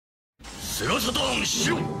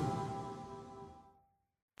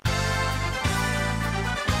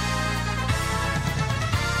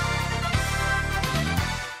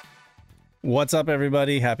What's up,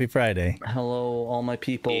 everybody? Happy Friday. Hello, all my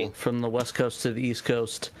people from the West Coast to the East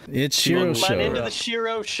Coast. It's Shiro Show. Into the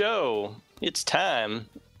Shiro Show. It's time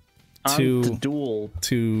to duel,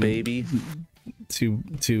 baby.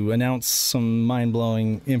 To announce some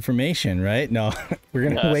mind-blowing information, right? No, we're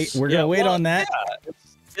gonna wait. We're gonna wait on that. Yeah,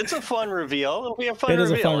 it's a fun reveal. It'll be a fun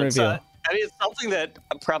reveal. It is a fun reveal. I mean, it's something that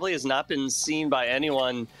probably has not been seen by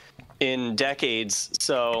anyone in decades.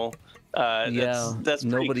 So that's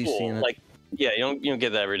nobody's cool. seen it. Like, yeah, you don't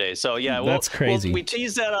get that every day. So yeah, that's crazy. We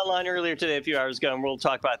teased that online earlier today, a few hours ago, and we'll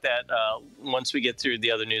talk about that once we get through the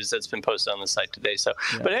other news that's been posted on the site today. So,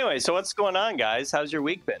 but anyway, so what's going on, guys? How's your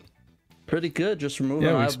week been? Pretty good. Just removing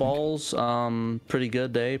eyeballs. Pretty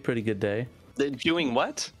good day. Doing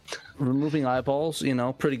what? Removing eyeballs. You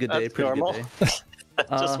know, pretty good day. That's pretty normal. good day.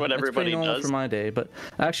 Just what everybody does for my day. But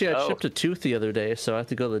actually, I chipped a tooth the other day, so I have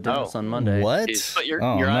to go to the dentist on Monday. What? But your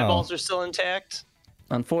eyeballs are still intact?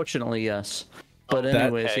 Unfortunately, yes. But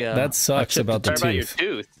anyways, that sucks about the tooth. About your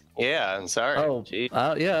tooth. Yeah, I'm sorry.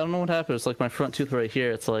 I don't know what happened. It's like my front tooth right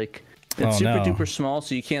here. It's like it's super duper small,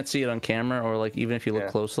 so you can't see it on camera, or like even if you look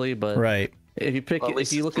closely. But if you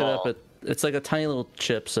if you look it up, it's like a tiny little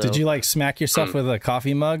chip. So did you like smack yourself with a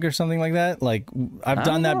coffee mug or something like that? Like I've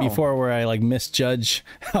done that before, where I like misjudge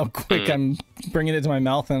how quick I'm bringing it to my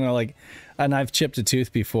mouth, and I've chipped a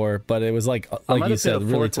tooth before, but it was like you said,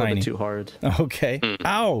 really tiny. Too hard. Okay.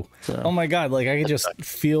 Ow. So. Oh my God. Like I could just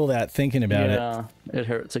feel that thinking about it. Yeah, it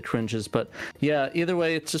hurts. It cringes. But yeah, either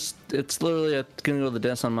way, it's literally gonna go to the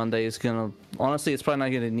dentist on Monday. Honestly, it's probably not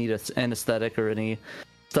gonna need an anesthetic or any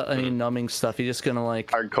numbing stuff. He's just gonna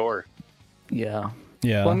like hardcore. Yeah.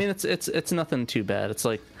 Yeah. Well, I mean, it's nothing too bad. It's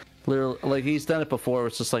like literally, like he's done it before.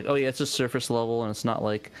 It's just like, oh yeah, it's just surface level, and it's not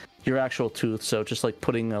like your actual tooth. So just like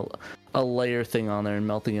putting a layer thing on there and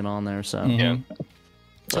melting it on there. So yeah.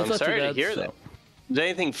 So I'm sorry to hear that. Did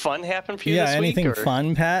anything fun happen for you this week? Yeah, anything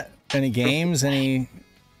fun, Pat? Any games? Any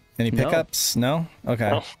pickups? No?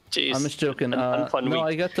 Okay. Oh, geez. I'm just joking. No,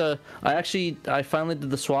 week. I finally did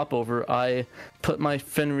the swap over. I put my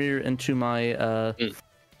Fenrir into my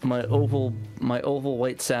my oval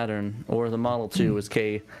white Saturn, or the Model 2 as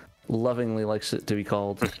Kay lovingly likes it to be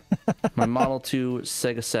called. My Model 2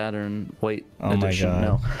 Sega Saturn white edition. My God.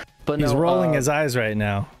 No. But he's rolling his eyes right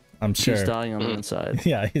now. I'm sure. He's dying on the inside.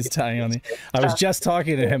 Yeah, he's dying on the. I was just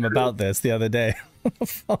talking to him about this the other day on the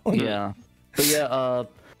phone. Yeah,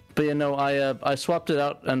 I swapped it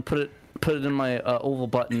out and put it in my oval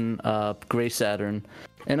button gray Saturn,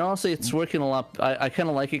 and honestly, it's working a lot. I kind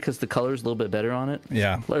of like it because the color is a little bit better on it.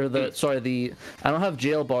 Yeah. Or I don't have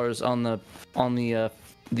jail bars on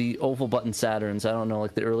the oval button Saturns. I don't know,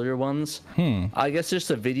 like the earlier ones. I guess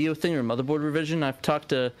just a video thing or motherboard revision. I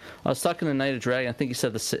was talking to Night of Dragon. I think he said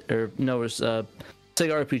it was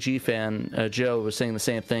Sega RPG fan Joe was saying the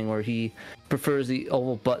same thing, where he prefers the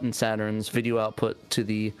oval button Saturn's video output to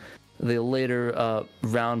the later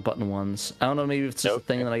round button ones. I don't know, maybe it's just a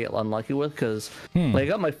thing that I get unlucky with, because I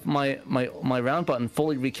got my round button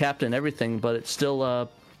fully recapped and everything, but it still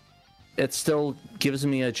gives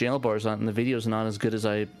me a jail bars on it, and the video's not as good as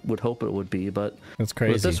I would hope it would be. But that's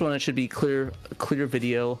crazy. With this one, it should be clear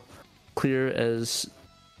video, clear as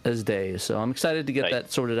day. So I'm excited to get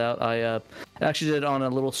that sorted out. I actually did it on a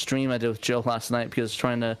little stream I did with Joe last night, because I was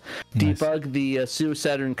trying to debug the Pseudo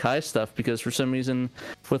Saturn Kai stuff, because for some reason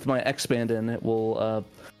with my X-Band in, it'll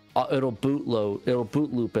boot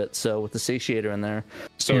loop it, so with the satiator in there.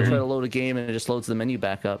 So I try to load a game and it just loads the menu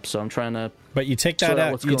back up. So I'm trying to. But you take that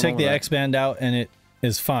out. You take the X-Band out, and it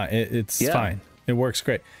is fine. It's fine. It works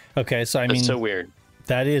great. Okay, so That's so weird.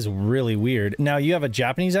 That is really weird. Now you have a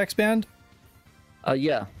Japanese X-Band?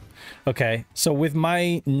 Yeah. Okay, so with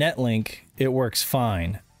my Netlink, it works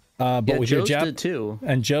fine. But with Joe's your did too.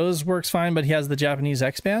 And Joe's works fine, but he has the Japanese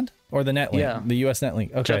X-Band or the Netlink, the US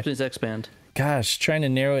Netlink. Okay. Japanese X-Band. Gosh, trying to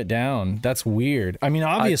narrow it down. That's weird. I mean,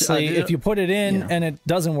 obviously, if you put it in and it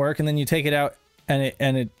doesn't work, and then you take it out and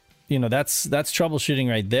it that's troubleshooting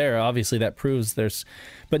right there. Obviously, that proves there's.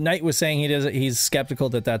 But Knight was saying he's skeptical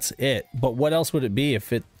that that's it. But what else would it be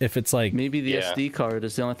if it's like maybe the SD card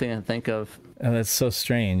is the only thing I can think of. And that's so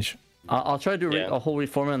strange. I'll try to do a whole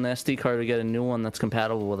reformat on the SD card to get a new one that's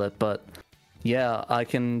compatible with it. But yeah, I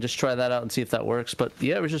can just try that out and see if that works. But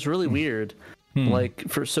yeah, it was just really weird. Like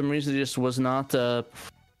for some reason, it just was not. It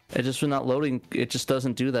just was not loading. It just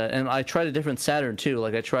doesn't do that. And I tried a different Saturn too.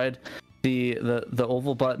 Like I tried the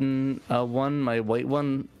oval button one, my white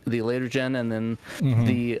one, the later gen, and then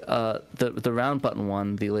the round button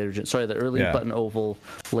one, the later gen. Sorry, the early button oval,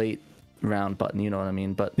 late round button. You know what I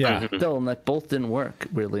mean? But yeah, still, like both didn't work.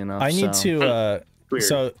 Weirdly enough, I need to.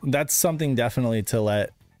 So that's something definitely to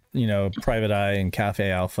let Private Eye and Cafe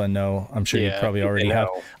Alpha know. I'm sure you probably already have.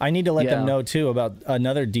 I need to let them know too about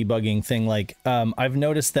another debugging thing. Like I've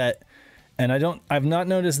noticed that, and I've not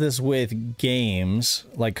noticed this with games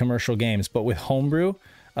like commercial games, but with homebrew.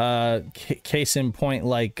 Case in point,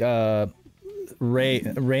 like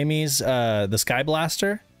Raimi's the Sky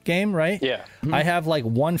Blaster game, right? Yeah. I have like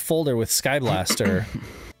one folder with Sky Blaster.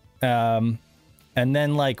 And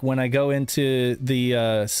then, like, when I go into the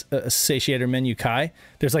Satiator menu Kai,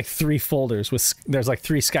 there's like 3 folders there's like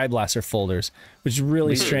 3 Sky Blaster folders, which is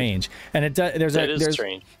really strange. And it does. There's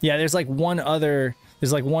strange. Yeah, there's like one other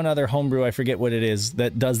homebrew, I forget what it is,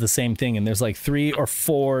 that does the same thing. And there's like 3 or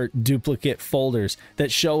 4 duplicate folders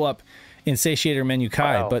that show up in Satiator menu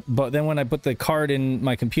Kai. Wow. But then when I put the card in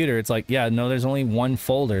my computer, it's like, yeah, no, there's only one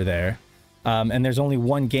folder there. And there's only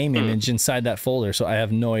one game image inside that folder, so I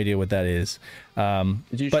have no idea what that is.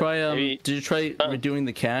 Did you try redoing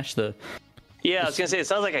the cache? Yeah, I was gonna say it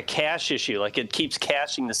sounds like a cache issue. Like it keeps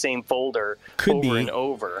caching the same folder and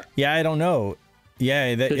over. Yeah, I don't know.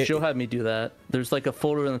 Yeah, Joe had me do that. There's like a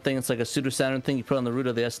folder in the thing. It's like a pseudo Saturn thing you put on the root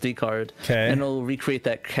of the SD card, and it'll recreate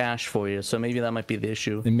that cache for you. So maybe that might be the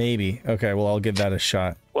issue. Maybe. Okay, well, I'll give that a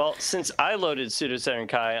shot. Well, since I loaded pseudo Saturn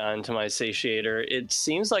Kai onto my Satiator, it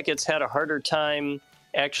seems like it's had a harder time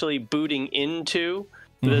actually booting into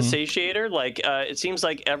the Satiator. Like it seems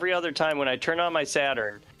like every other time when I turn on my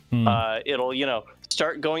Saturn, it'll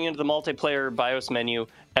start going into the multiplayer BIOS menu,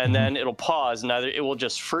 and then it'll pause, and either it will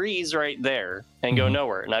just freeze right there and go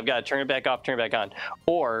nowhere, and I've got to turn it back off, turn it back on,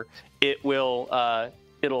 or it will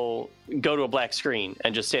it'll go to a black screen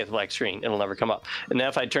and just stay at the black screen. It'll never come up. And then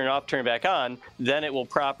if I turn it off, turn it back on, then it will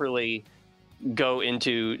properly go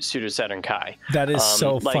into pseudo Saturn Kai. That is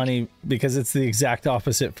so funny because it's the exact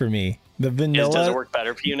opposite for me. The vanilla does it work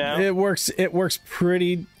better for you now? It works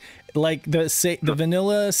pretty. Like the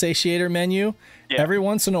vanilla Satiator menu, every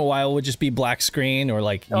once in a while would just be black screen or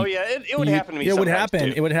like. Oh yeah, it would happen to me. It would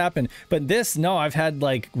happen. Too. It would happen. But this, no, I've had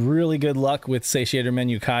like really good luck with Satiator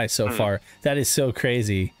menu Kai so far. That is so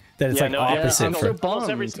crazy that it's opposite. I'm so bummed.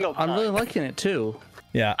 Every single time. I'm really liking it too.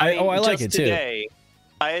 Yeah, I like it too. Today,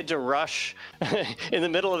 I had to rush in the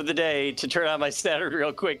middle of the day to turn on my Saturn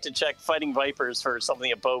real quick to check Fighting Vipers for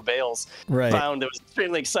something that Bo Bales found that was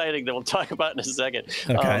extremely exciting that we'll talk about in a second.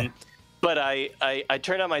 Okay. But I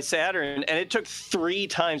turned on my Saturn, and it took 3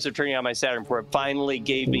 times of turning on my Saturn before it finally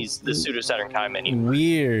gave me the pseudo Saturn Kai menu.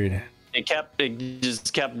 Weird. It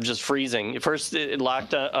just kept freezing. At first, it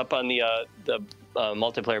locked up on the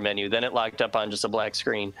multiplayer menu. Then it locked up on just a black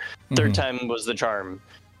screen. Third time was the charm.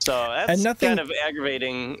 So that's kind of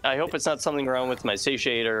aggravating. I hope it's not something wrong with my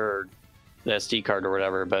Satiator or the SD card or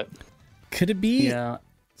whatever. But could it be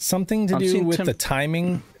something to do with the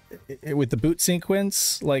timing? With the boot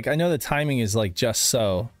sequence, like I know the timing is like just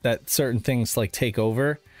so that certain things like take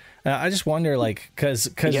over. I just wonder, like, because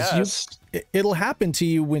it'll happen to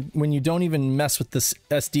you when you don't even mess with the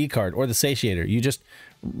SD card or the Satiator. You just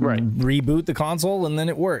reboot the console and then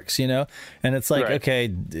it works, and it's like,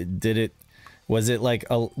 okay, was it like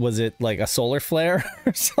a solar flare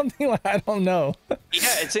or something? I don't know.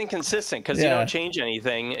 Yeah, it's inconsistent because you don't change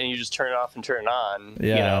anything and you just turn it off and turn it on.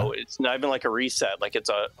 Yeah. It's not even like a reset. Like it's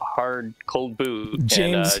a hard, cold boot.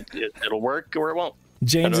 James, and it'll work or it won't.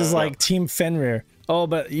 James is like Team Fenrir. Oh,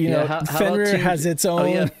 but Fenrir has its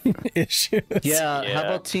own issues. Yeah. How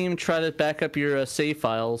about Team try to back up your save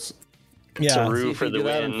files? Yeah. Saru for the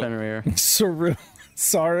win. Fenrir. Saru.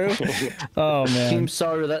 Oh man. Team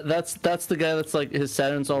Saru. That's the guy that's like his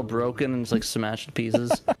Saturn's all broken and it's like smashed to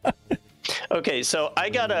pieces. Okay, so I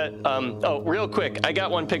got real quick, I got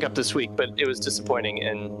one pickup this week, but it was disappointing,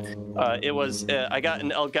 and it was I got an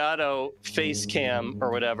Elgato face cam or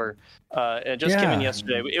whatever. It just came in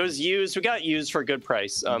yesterday. It was used. We got used for a good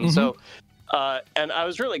price. So. And I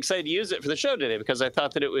was really excited to use it for the show today because I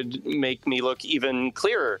thought that it would make me look even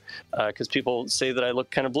clearer because people say that I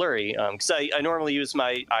look kind of blurry. Because I normally use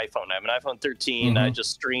my iPhone. I have an iPhone 13. I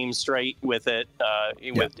just stream straight with it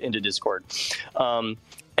into Discord.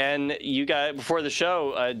 And you guys, before the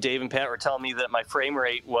show, Dave and Pat were telling me that my frame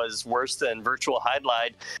rate was worse than virtual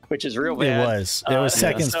highlight, which is real bad. It was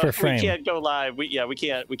seconds per frame. We can't go live. We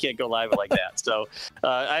can't go live like that. So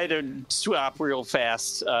I had to swap real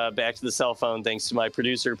fast back to the cell phone, thanks to my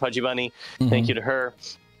producer Pudgy Bunny. Thank you to her.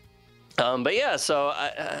 But yeah, so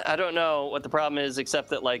I don't know what the problem is, except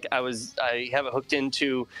that like I have it hooked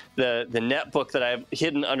into the netbook that I have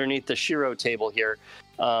hidden underneath the Shiro table here.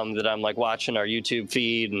 That I'm like watching our YouTube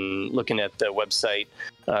feed and looking at the website,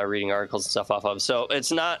 reading articles and stuff off of. So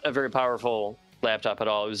it's not a very powerful laptop at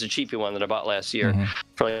all. It was a cheapy one that I bought last year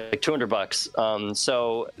for like $200.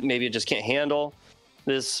 So maybe it just can't handle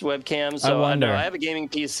this webcam. So I know I have a gaming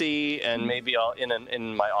PC, and maybe I'll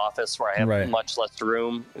in my office where I have much less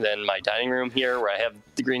room than my dining room here, where I have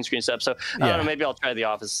the green screen stuff. So I don't know. Maybe I'll try the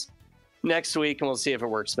office next week, and we'll see if it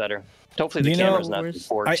works better. Hopefully the camera's not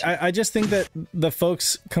forged. I just think that the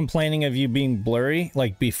folks complaining of you being blurry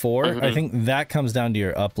like before, I think that comes down to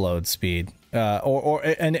your upload speed.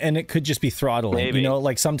 And it could just be throttling. Maybe. You know,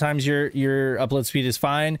 like sometimes your upload speed is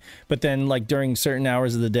fine, but then like during certain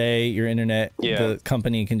hours of the day, your internet, the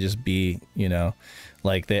company can just be, you know,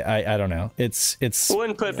 like I don't know. It's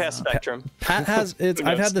wouldn't put it past Spectrum. Pat has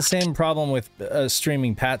I've had the same problem with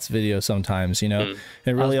streaming Pat's video sometimes. You know,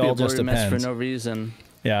 it really all just depends for no reason.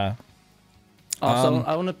 Yeah. Also,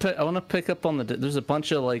 I want to pick up on there's a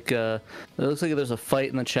bunch of like it looks like there's a fight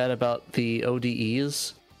in the chat about the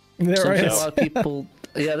ODEs. There is. A lot of people.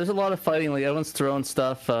 Yeah, there's a lot of fighing. Like everyone's throwing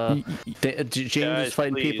stuff. James is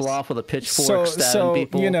fighting people off with a pitchfork, stabbing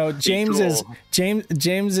people. You know, James is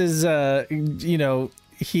you know,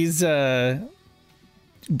 he's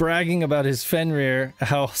bragging about his Fenrir,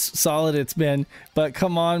 how solid it's been, but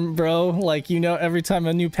come on, bro, like, you know, every time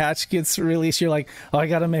a new patch gets released, you're like, oh, I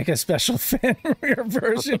gotta make a special Fenrir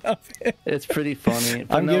version of it. It's pretty funny.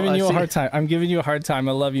 I'm giving you a hard time.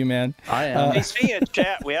 I love you, man. I am. Hey, speaking of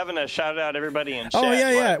chat, we haven't shouted out everybody in chat. Oh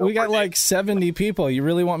yeah, we got like 70 people. You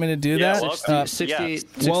really want me to do that? Well, 60,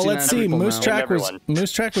 well, let's see. Moose Track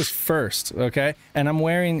was first, okay, and I'm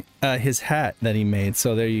wearing his hat that he made.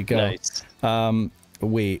 So there you go. Nice.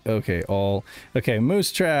 Wait, okay,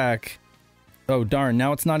 Moose Track. Oh, darn,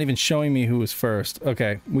 now it's not even showing me who was first.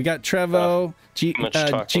 Okay, we got Trevo,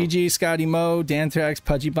 GG, Scotty Mo, Danthrax,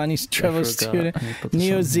 Pudgy Bunnies, Trevo Student,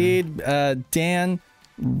 Neo Zed, Dan,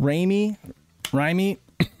 Raimi,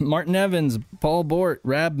 Martin Evans, Paul Bort,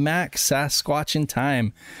 Rab Mac, Sasquatch in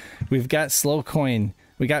Time. We've got Slowcoin.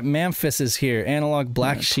 We got Memphis is here, Analog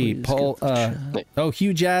Black Sheep, Paul,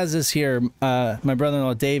 Hugh Jazz is here, my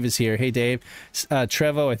brother-in-law Dave is here. Hey Dave,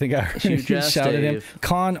 Trevo, I think I shouted him.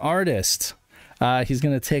 Con Artist, he's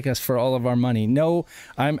gonna take us for all of our money. No,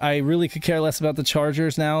 I really could care less about the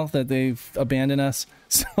Chargers now that they've abandoned us.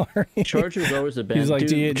 Sorry. Chargers always abandoned.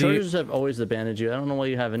 He's like, Chargers have always abandoned you. I don't know why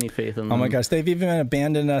you have any faith in them. Oh my gosh, they've even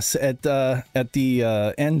abandoned us at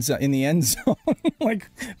the end zone, like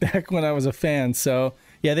back when I was a fan. So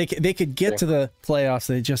yeah, they could get to the playoffs.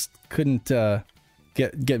 They just couldn't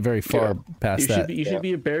get very far past that. You should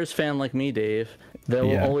be a Bears fan like me, Dave. They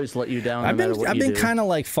will always let you down. I've been kind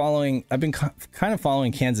of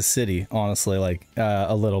following Kansas City, honestly, like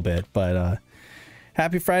a little bit, but.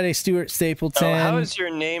 Happy Friday, Stuart Stapleton. Oh, how is your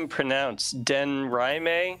name pronounced? Den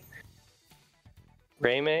Raime?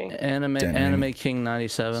 Anime King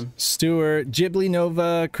 97. Stuart, Ghibli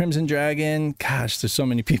Nova, Crimson Dragon. Gosh, there's so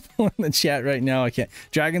many people in the chat right now. I can't.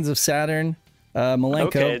 Dragons of Saturn,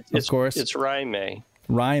 Malenko, of course. It's Raime.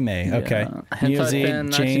 Raime, okay. Hentai Fan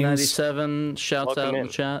 1997 shouts out in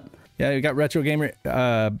the chat. Yeah, we got Retro Gamer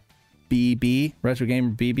BB. Retro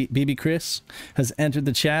Gamer BB Chris has entered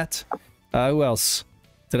the chat. Who else?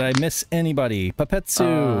 Did I miss anybody?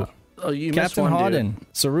 Papetsu. You Captain missed one, Hawden.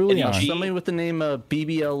 Cerulean. Somebody with the name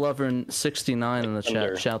BBL Lover 69 in the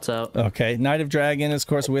chat shouts out. Okay. Night of Dragon is, of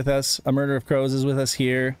course, with us. A Murder of Crows is with us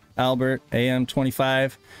here. Albert,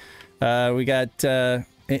 AM25. We got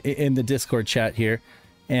in the Discord chat here.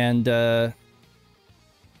 And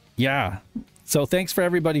yeah. So thanks for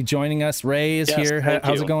everybody joining us. Ray is here.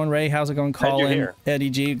 How's it going, Ray? How's it going, Colin? Eddie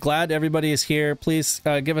G. Glad everybody is here. Please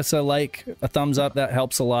give us a like, a thumbs up. That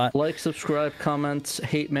helps a lot. Like, subscribe, comments,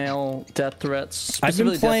 hate mail, death threats. I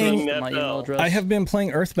have been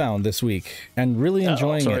playing Earthbound this week and really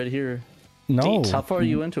enjoying it. Sorry to hear. No. How far are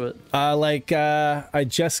you into it? I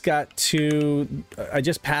just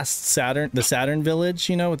passed the Saturn village,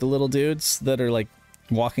 you know, with the little dudes that are like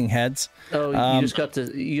walking heads. Oh,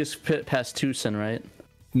 you just passed Tucson, right?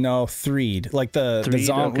 No, Threed. Like the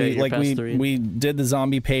zombie. Okay, we did the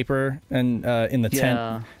zombie paper and in the tent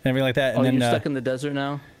and everything like that. And then you're stuck in the desert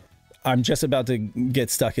now. I'm just about to get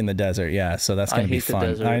stuck in the desert. Yeah, so that's gonna be fun.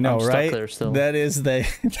 Desert. I know, I'm right? Stuck there still. That is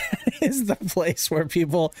the place where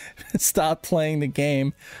people stop playing the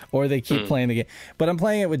game or they keep playing the game. But I'm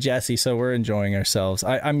playing it with Jesse, so we're enjoying ourselves.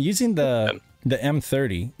 I'm using the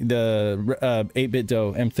M30, the 8-bit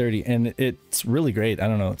DOE M30, and it's really great. I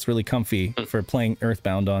don't know, it's really comfy for playing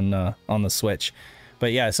Earthbound on the Switch.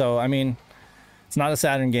 But yeah, so I mean, it's not a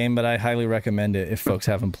Saturn game, but I highly recommend it if folks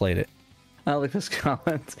haven't played it. I like this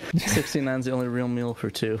comment. 69's the only real meal for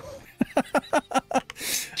two.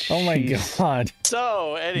 Oh my god.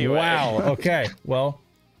 So anyway. Wow. Okay. Well.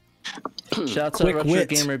 Shouts out Retro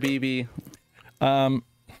Gamer BB. 8-bit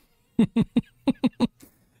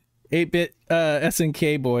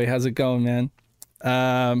SNK boy, how's it going, man?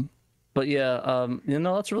 But yeah,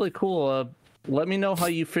 that's really cool. Let me know how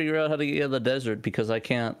you figure out how to get out of the desert, because I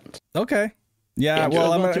can't. Okay. Yeah,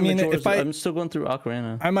 well, I'm still going through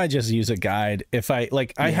Ocarina. I might just use a guide if I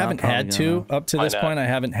haven't had to up to this point. I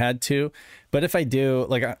haven't had to, but if I do,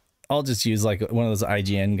 I'll just use one of those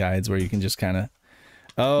IGN guides where you can just kind of.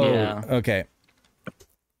 Okay.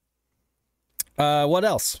 What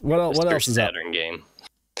else? What else is Saturn up? game.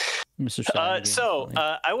 Mr. Saturn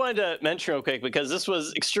I wanted to mention real quick, because this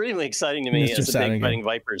was extremely exciting to me Mr. as a Saturn big game. Fighting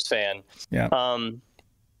Vipers fan. Yeah.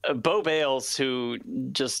 Bo Bales, who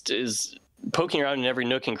just is poking around in every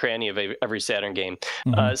nook and cranny of every Saturn game,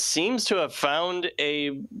 seems to have found a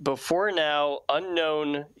before now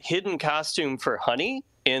unknown hidden costume for Honey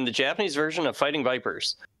in the Japanese version of Fighting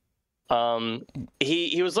Vipers.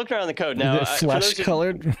 He was looking around the code. Now, flesh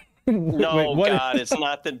colored. No, wait, God, it's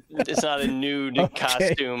not a nude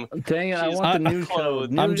costume. Dang it, I want the nude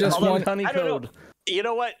code. I'm just one Honey code. You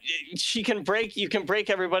know what? You can break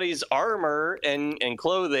everybody's armor and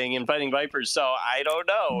clothing in Fighting Vipers. So I don't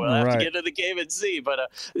know. We'll have to get into the game and see.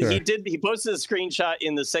 But sure. He posted a screenshot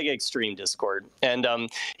in the Sega Extreme Discord, and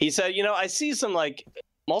he said, I see some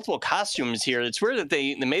multiple costumes here. It's weird that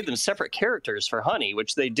they made them separate characters for Honey,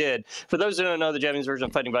 which they did. For those who don't know, the Japanese version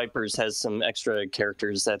of Fighting Vipers has some extra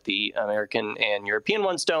characters that the American and European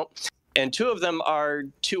ones don't. And two of them are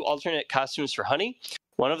two alternate costumes for Honey.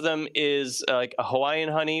 One of them is a Hawaiian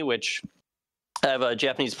Honey, which I have a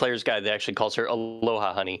Japanese player's guide that actually calls her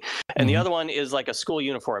Aloha Honey. And the other one is like a school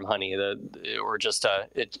uniform Honey,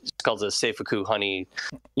 it's called the Seifuku Honey,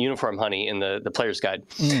 uniform Honey in the player's guide.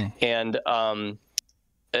 And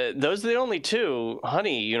those are the only two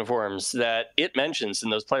Honey uniforms that it mentions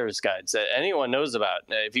in those player's guides that anyone knows about.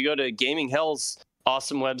 If you go to Gaming Hell's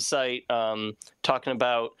awesome website talking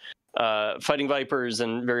about Fighting Vipers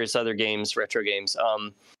and various other games, retro games,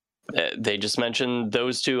 they just mentioned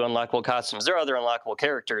those two unlockable costumes. There are other unlockable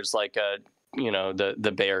characters like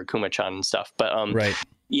the bear Kuma-chan and stuff, but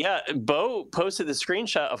yeah, Bo posted the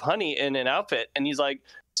screenshot of Honey in an outfit, and he's like,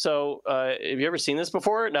 so have you ever seen this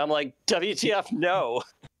before? And I'm like, WTF, no.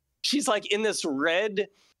 She's like in this red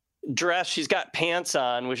dress. She's got pants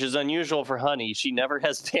on, which is unusual for Honey. She never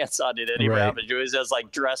has pants on in any round, but she always has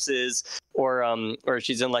dresses or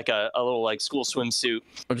she's in a little school swimsuit,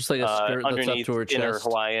 or just a skirt underneath that's up to her chest. In her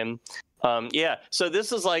Hawaiian. So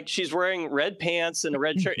this is she's wearing red pants and a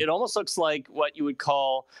red shirt. It almost looks like what you would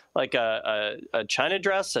call a China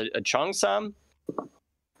dress, a cheongsam.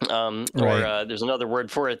 Or there's another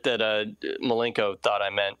word for it that Malenko thought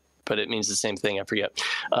I meant, but it means the same thing. I forget.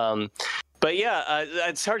 But yeah,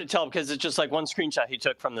 it's hard to tell because it's just one screenshot he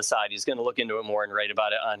took from the side. He's going to look into it more and write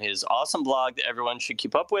about it on his awesome blog that everyone should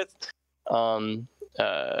keep up with.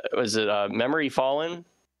 Was it Memory Fallen?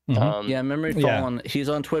 Memory Fallen. He's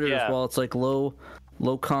on Twitter as well. It's low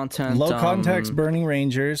content. Low context Burning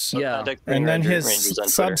Rangers. And then his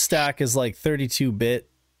Substack is 32-bit.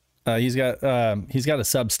 He's got a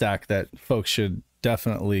Substack that folks should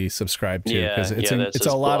definitely subscribe to because it's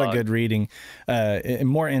a lot of good reading,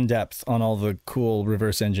 more in depth on all the cool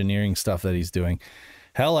reverse engineering stuff that he's doing.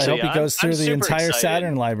 Hell, I hope he goes through the entire excited.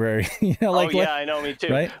 Saturn library. I know, me too.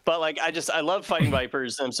 Right? But I love Fighting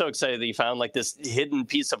Vipers. I'm so excited that he found this hidden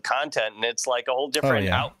piece of content, and it's a whole different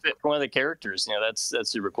outfit for one of the characters. That's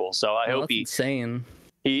super cool. So I hope insane.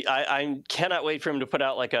 I cannot wait for him to put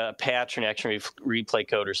out a patch or an action replay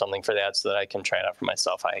code or something for that so that I can try it out for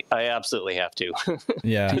myself. I absolutely have to.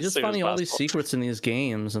 Yeah. He's just finding all these secrets in these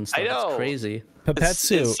games and stuff. I know. It's crazy.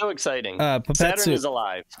 Pepetsu. It's so exciting. Saturn is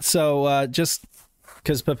alive. So just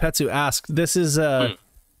because Pepetsu asked, this is a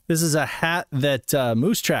hat that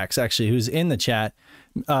Moose Tracks, actually, who's in the chat,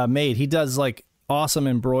 made. He does awesome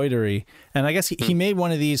embroidery, and I guess he made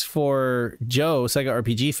one of these for Joe, Sega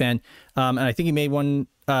RPG fan, and I think he made one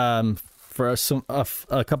for a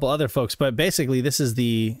couple other folks, but basically this is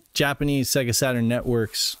the Japanese Sega Saturn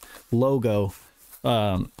Networks logo.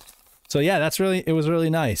 So yeah, it was really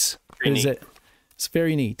nice. It's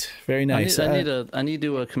very neat, very nice. I need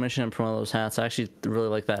to commission him for one of those hats. I actually really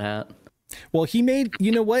like that hat. Well, he made, do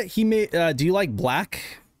you like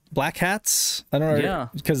black hats? I don't know. Yeah.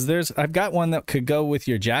 Because I've got one that could go with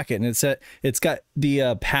your jacket, and it's got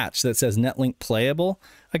the patch that says Netlink playable.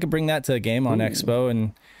 I could bring that to a game on Expo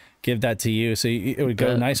and give that to you, so it would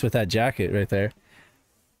go nice with that jacket right there.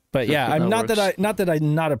 But yeah, I'm not that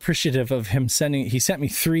I'm not appreciative of him sending. He sent me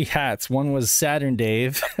 3 hats. One was Saturn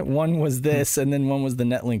Dave, one was this, and then one was the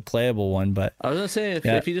Netlink playable one. But I was gonna say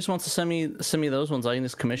if he just wants to send me those ones, I can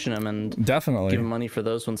just commission him and definitely give him money for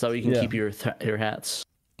those ones. That way you can keep your hats.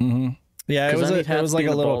 Mm-hmm. Yeah, it was like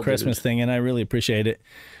a little Christmas dude. thing, and I really appreciate it.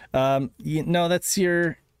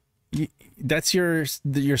 That's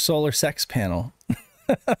your solar sex panel.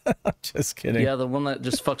 Just kidding. Yeah, the one that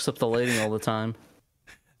just fucks up the lighting all the time.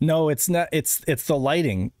 No, it's not. It's the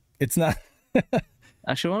lighting. It's not.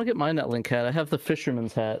 Actually, I want to get my Netlink hat. I have the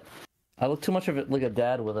fisherman's hat. I look too much of it like a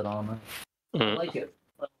dad with it on. I like it.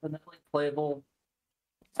 The Netlink playable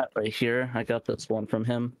hat right here. I got this one from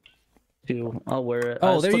him. Too. I'll wear it.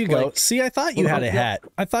 Oh, there you go. See, I thought you had a hat.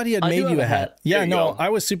 I thought he had made you a hat. Yeah, no, I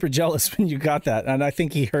was super jealous when you got that, and I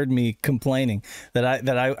think he heard me complaining that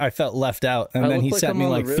I felt left out, and then he sent me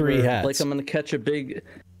like 3 hats. Like I'm gonna catch a big,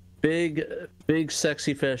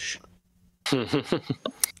 sexy fish. In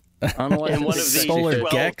one of these Solar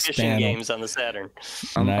 12 Gex fishing games on the Saturn.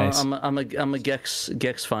 Nice. I'm a Gex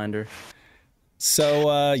finder.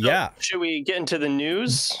 So yeah, should we get into the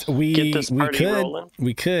news? We Rolling?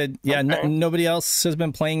 We could. Yeah. Okay. Nobody else has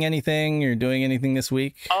been playing anything or doing anything this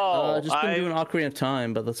week. Just been doing Ocarina of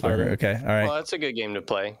Time, but that's about it. Okay. All right. Well, that's a good game to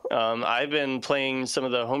play. I've been playing some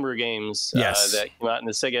of the homebrew games Yes. that came out in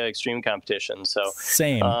the Sega Extreme competition. So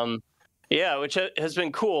Same. Yeah, which has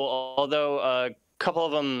been cool. Although a couple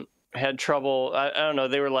of them had trouble. I don't know.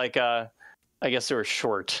 They were like, I guess they were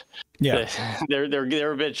short. Yeah,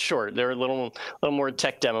 they're a bit short. They're a little more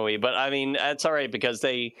tech demo-y. But I mean, that's all right because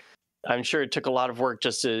I'm sure it took a lot of work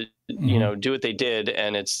just to do what they did,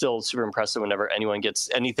 and it's still super impressive whenever anyone gets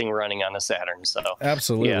anything running on a Saturn. So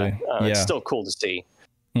absolutely, it's still cool to see.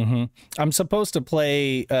 Mm-hmm. I'm supposed to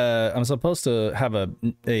play. I'm supposed to have a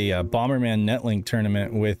Bomberman Netlink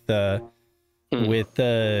tournament with who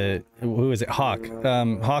is it? Hawk.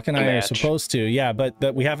 Hawk and I are supposed to.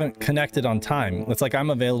 But we haven't connected on time. It's like I'm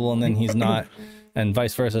available and then he's not, and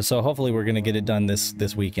vice versa. So hopefully we're gonna get it done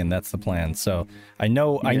this weekend. That's the plan. So I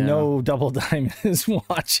know Double Diamond is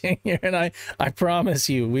watching here, and I promise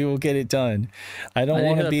you we will get it done. I don't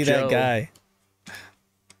want to be that guy.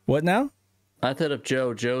 What now? I thought of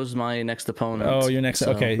Joe. Joe's my next opponent. Oh, you're next.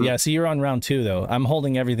 So. Okay, yeah. So you're on round 2 though. I'm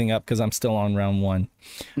holding everything up because I'm still on round 1.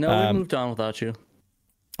 No, we moved on without you.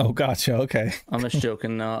 Oh, gotcha. Okay. I'm just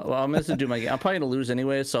joking. Well, I'm going to do my game. I'm probably going to lose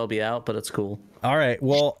anyway, so I'll be out, but it's cool. All right.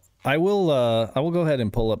 Well, I will go ahead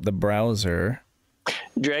and pull up the browser.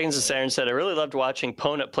 Dragons of Saturn said, I really loved watching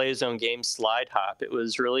Ponut play his own game Slide Hop. It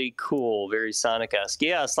was really cool, very Sonic-esque.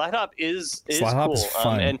 Yeah, Slide Hop is cool. Is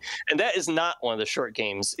fun. And that is not one of the short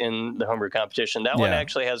games in the homebrew competition. That one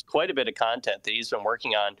actually has quite a bit of content that he's been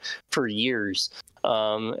working on for years.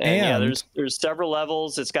 There's several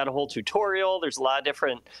levels. It's got a whole tutorial. There's a lot of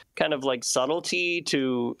different kind of like subtlety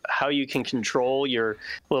to how you can control your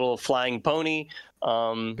little flying pony.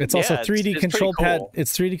 It's also 3D control pad. Cool.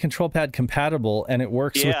 It's 3D control pad compatible, and it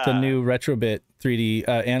works with the new Retrobit 3D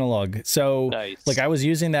analog. So, like, I was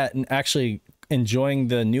using that and actually enjoying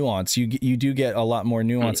the nuance. You do get a lot more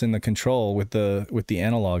nuance in the control with the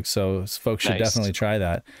analog. So folks should definitely try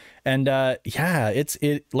that. And it's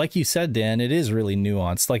like you said, Dan, it is really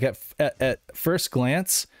nuanced. Like at first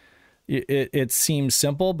glance, it seems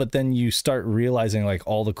simple, but then you start realizing like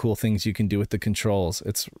all the cool things you can do with the controls.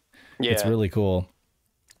 It's really cool.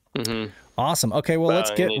 Mm-hmm. Awesome. Okay, well,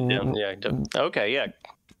 let's get absolutely.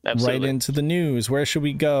 Right into the news. Where should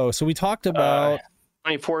we go? So we talked about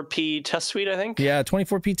 24p test suite, I think. Yeah,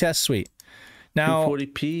 24p test suite. Now,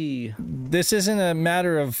 40p. This isn't a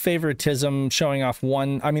matter of favoritism, showing off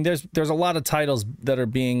one. I mean, there's a lot of titles that are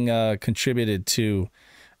being contributed to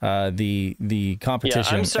the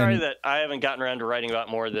competition. Yeah, I'm sorry that I haven't gotten around to writing about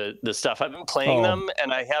more of the stuff. I've been playing them,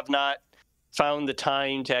 and I have not found the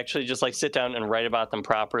time to actually just like sit down and write about them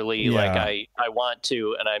properly like I want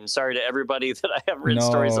to, and I'm sorry to everybody that I haven't written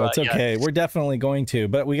stories about. It's okay. We're definitely going to,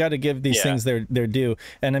 but we got to give these things their due.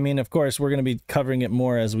 And I mean, of course, we're going to be covering it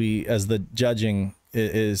more as the judging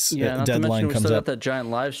deadline comes up. That giant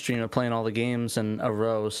live stream of playing all the games in a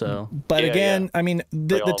row. So, but I mean,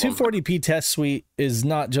 the 240p test suite is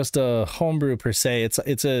not just a homebrew per se.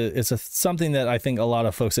 It's a something that I think a lot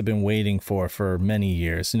of folks have been waiting for many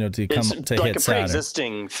years. To come it's to like hit a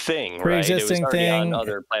pre-existing thing, right? Pre-existing thing on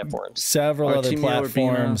other platforms. Several other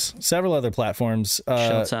platforms.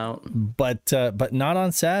 Shouts out, but not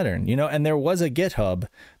on Saturn. And there was a GitHub.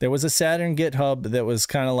 There was a Saturn GitHub that was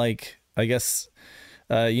kind of like, I guess,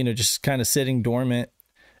 just kind of sitting dormant,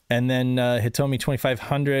 and then Hitomi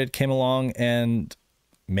 2500 came along and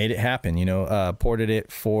made it happen. Ported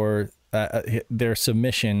it for their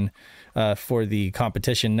submission for the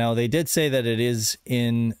competition. Now they did say that it is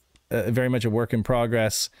in very much a work in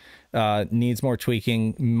progress, needs more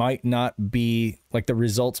tweaking, might not be like the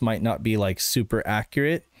results might not be like super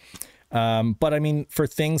accurate, but I mean, for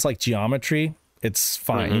things like geometry, it's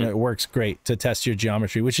fine. You know, it works great to test your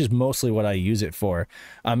geometry, which is mostly what I use it for.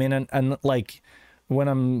 I mean, and like when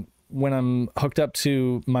I'm hooked up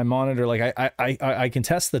to my monitor, like I can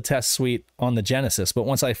test the test suite on the Genesis, but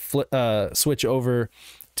once I switch over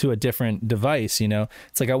to a different device, you know,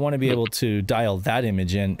 it's like I want to be able to dial that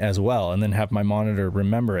image in as well and then have my monitor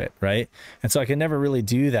remember it, right? And so I could never really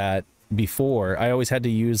do that before. I always had to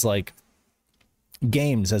use like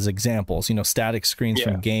games as examples, you know, static screens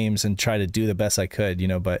from games and try to do the best I could, you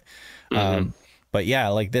know, but yeah,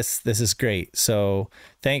 like this is great. So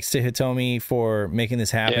thanks to Hitomi for making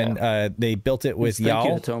this happen. They built it with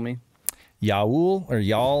Hitomi. Yaul or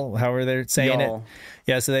Y'all, however they're saying it.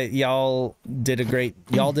 Yeah, so y'all did a great.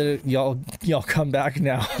 Y'all come back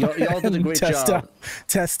now. Y'all did a great job.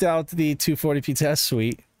 Test out the 240p test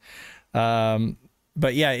suite.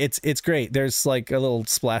 But yeah, it's great. There's like a little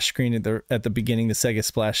splash screen at the beginning, the Sega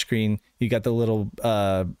splash screen. You got the little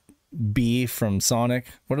bee from Sonic.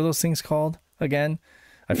 What are those things called again?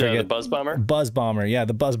 I forget. The Buzz Bomber? Buzz Bomber. Yeah,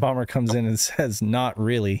 the Buzz Bomber comes in and says not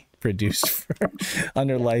really produced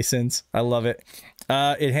under license. I love it.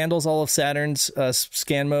 It handles all of Saturn's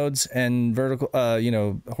scan modes and vertical,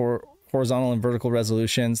 horizontal and vertical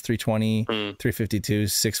resolutions, 320, 352,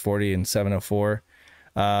 640, and 704.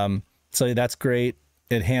 So that's great.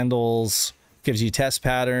 It gives you test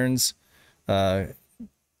patterns,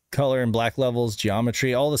 color and black levels,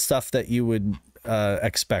 geometry, all the stuff that you would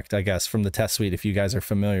expect, I guess, from the test suite if you guys are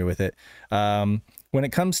familiar with it. When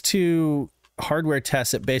it comes to hardware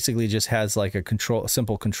tests, it basically just has like a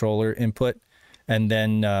simple controller input and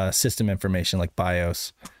then system information like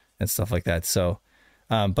BIOS and stuff like that. So,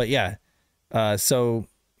 but yeah, so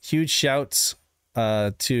huge shouts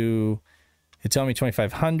to Hitomi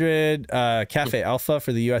 2500, Cafe Alpha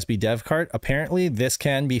for the USB dev cart. Apparently this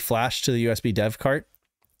can be flashed to the USB dev cart.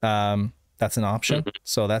 That's an option.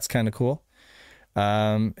 So that's kind of cool.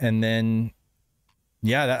 And then,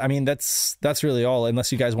 yeah, that's really all,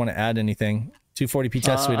 unless you guys want to add anything. 240p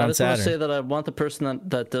test suite on Saturn. I just want to say that I want the person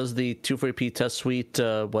that does the 240p test suite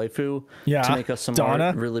waifu to make us some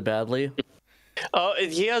art really badly. Oh,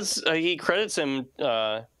 he credits him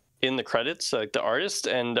in the credits, like the artist,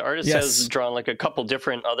 and the artist has drawn like a couple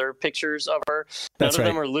different other pictures of her. None of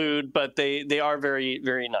them are lewd, but they are very,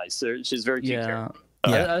 very nice. She's very cute. Yeah.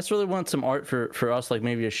 I just really want some art for us, like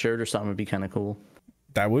maybe a shirt or something would be kind of cool.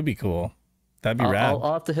 That would be cool. That'd be rad.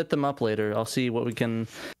 I'll have to hit them up later. I'll see if we can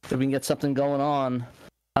get something going on.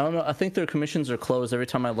 I don't know. I think their commissions are closed every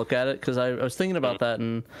time I look at it, because I was thinking about that,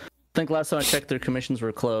 and I think last time I checked, their commissions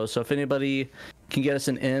were closed. So if anybody can get us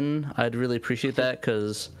an in, I'd really appreciate that,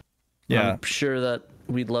 because I'm sure that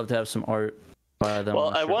we'd love to have some art by them.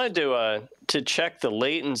 Well, I wanted to check the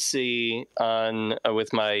latency on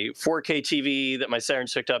with my 4K TV that my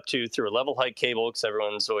Saturn's hooked up to through a level height cable, because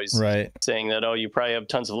everyone's always saying that, oh, you probably have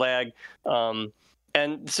tons of lag.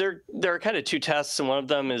 And there are kind of two tests, and one of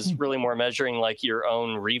them is really more measuring like your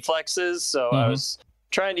own reflexes. So I was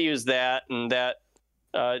trying to use that, and that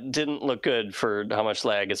didn't look good for how much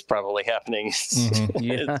lag is probably happening.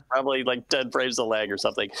 It's probably like 10 frames of lag or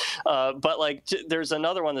something. But like there's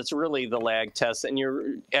another one that's really the lag test, and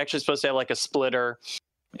you're actually supposed to have like a splitter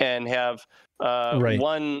and have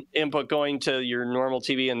one input going to your normal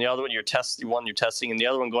TV and the other one you're testing, and the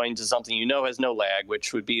other one going to something has no lag,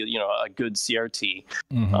 which would be a good CRT.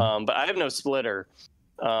 But I have no splitter.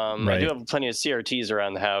 I do have plenty of CRTs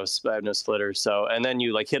around the house, but I have no splitter. So, and then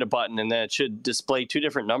you like hit a button, and then it should display two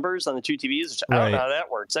different numbers on the two TVs. Which I don't know how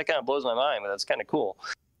that works. That kind of blows my mind, but that's kind of cool.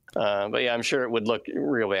 But yeah, I'm sure it would look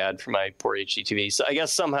real bad for my poor HD TV. So I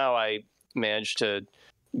guess somehow I managed to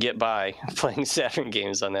get by playing Saturn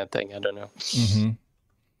games on that thing. I don't know.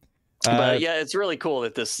 But yeah, it's really cool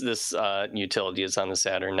that this utility is on the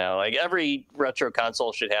Saturn now. Like every retro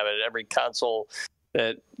console should have it. Every console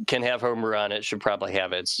that can have homebrew on it should probably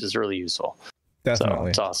have it. It's just really useful. Definitely. So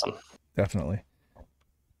it's awesome. Definitely.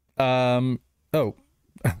 Oh,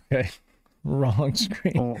 okay. Wrong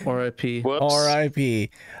screen. RIP. RIP.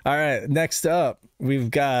 All right. Next up, we've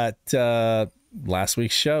got last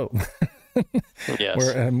week's show. Yes.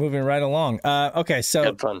 We're moving right along. Okay. So,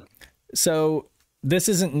 had fun. So this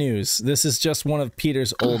isn't news. This is just one of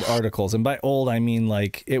Peter's old articles. And by old, I mean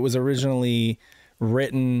like it was originally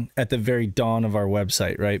written at the very dawn of our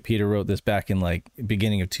website, right? Peter wrote this back in like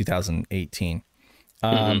beginning of 2018.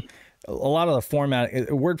 A lot of the format,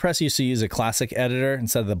 WordPress used to use a classic editor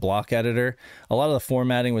instead of the block editor. A lot of the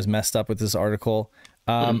formatting was messed up with this article.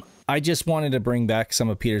 I just wanted to bring back some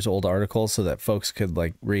of Peter's old articles so that folks could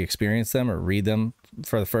like re-experience them or read them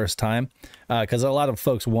for the first time. Because a lot of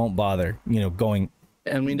folks won't bother, going.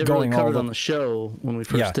 And we never really covered on the show when we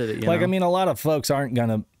first did it. I mean, a lot of folks aren't going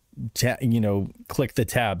to click the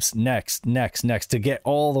tabs next to get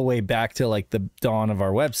all the way back to like the dawn of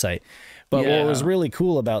our website. But what was really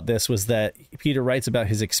cool about this was that Peter writes about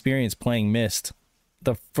his experience playing Myst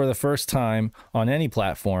for the first time on any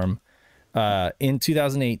platform in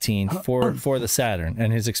 2018 for the Saturn,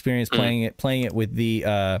 and his experience playing it with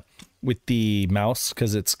the mouse,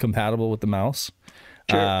 because it's compatible with the mouse.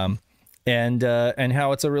 Sure. And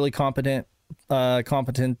how it's a really competent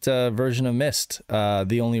version of Myst.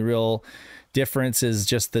 The only real difference is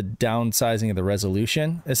just the downsizing of the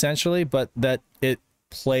resolution, essentially, but that it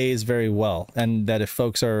plays very well, and that if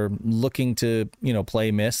folks are looking to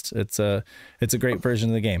play Myst, it's a great version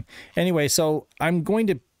of the game. Anyway, so I'm going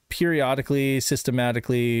to periodically,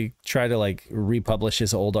 systematically try to like republish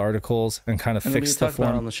his old articles and kind of fix the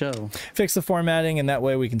formatting, and that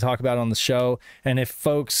way we can talk about it on the show. And if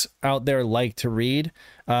folks out there like to read,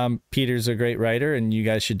 Peter's a great writer, and you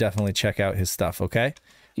guys should definitely check out his stuff. Okay,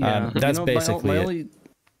 that's basically it.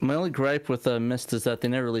 My only gripe with Myst is that they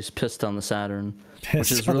never released Pissed on the Saturn,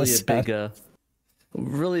 which is really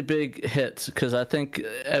really big hit, because I think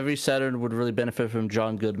every Saturn would really benefit from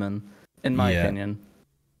John Goodman, in my opinion.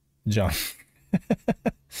 John.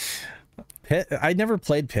 I never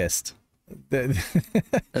played Pissed.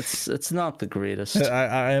 It's not the greatest.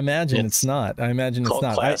 I imagine it's not. I imagine it's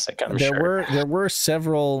not. Classic, there were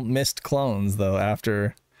several Myst clones though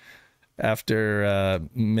after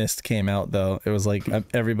Myst came out, though. It was like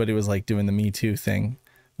everybody was like doing the Me Too thing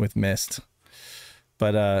with Myst.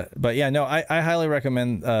 But yeah, no, I highly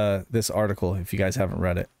recommend this article if you guys haven't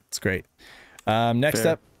read it. It's great. Next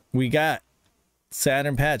up, we got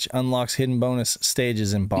Saturn patch unlocks hidden bonus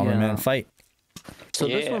stages in Bomberman Fight. So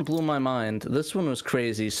this one blew my mind. This one was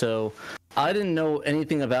crazy. So I didn't know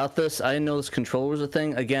anything about this. I didn't know this controller was a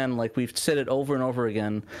thing. Again, like we've said it over and over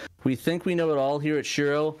again, we think we know it all here at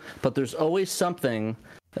Shiro, but there's always something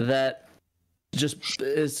that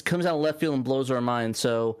just comes out of left field and blows our mind.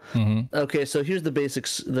 So okay, so here's the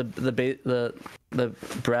basics, the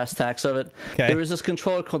brass tacks of it. Okay. There was this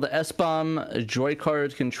controller called the S-Bomb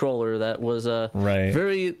Joy-Card controller that was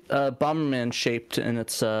very Bomberman shaped in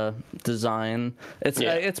its design.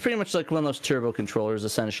 It's pretty much like one of those turbo controllers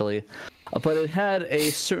essentially, but it had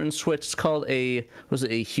a certain switch. It's called a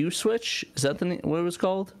hue switch? Is that what it was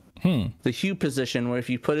called? The hue position, where if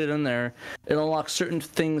you put it in there, it unlocks certain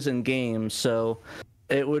things in games. So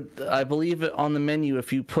it would, I believe, on the menu,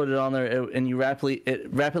 if you put it on there and you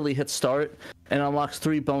rapidly hit start, and unlocks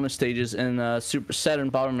 3 bonus stages in Super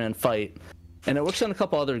Saturn Bomberman Fight. And it works on a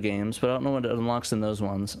couple other games, but I don't know what it unlocks in those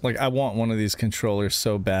ones. Like, I want one of these controllers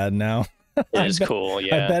so bad now. It is cool,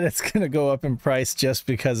 yeah. I bet it's going to go up in price just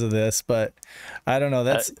because of this, but I don't know.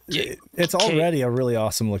 It's already a really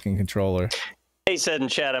awesome looking controller. He said in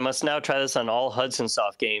chat, I must now try this on all Hudson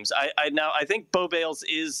Soft games. I think Bo Bales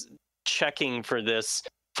is checking for this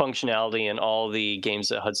functionality in all the games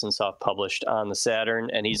that Hudson Soft published on the Saturn,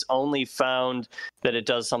 and he's only found that it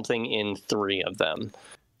does something in 3 of them.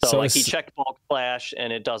 So he checked Bulk Flash,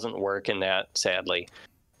 and it doesn't work in that, sadly.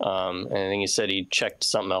 And I think he said he checked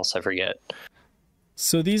something else, I forget.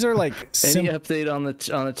 So these are like any update on the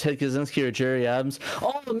Ted Kaczynski or Jerry Adams?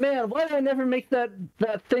 Oh man, why did I never make that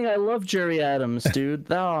thing? I love Jerry Adams,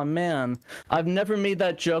 dude. Oh man, I've never made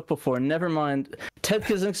that joke before. Never mind. Ted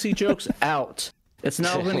Kaczynski jokes out. It's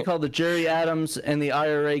now going to be called the Jerry Adams and the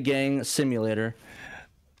IRA Gang Simulator.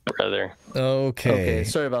 Brother. Okay.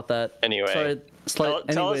 Sorry about that. Anyway.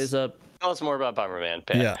 Tell us more about Bomberman,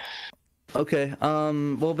 Pat. Yeah. Okay.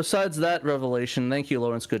 Well, besides that revelation, thank you,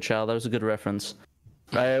 Lawrence Goodchild. That was a good reference.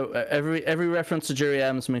 Every reference to Jerry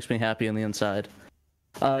Adams makes me happy on the inside.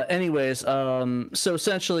 So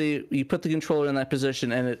essentially, you put the controller in that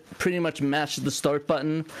position, and it pretty much matches the start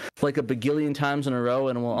button like a bagillion times in a row,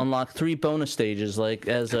 and will unlock 3 bonus stages, like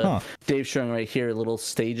as Dave's showing right here, little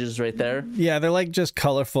stages right there. Yeah, they're like just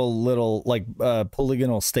colorful little like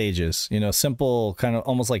polygonal stages. Simple, kind of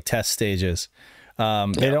almost like test stages.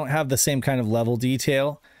 They don't have the same kind of level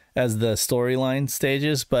detail as the storyline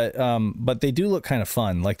stages, but they do look kind of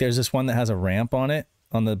fun. Like there's this one that has a ramp on it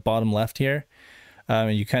on the bottom left here.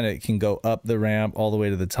 And you kind of can go up the ramp all the way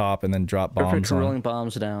to the top and then drop bombs. Perfect for rolling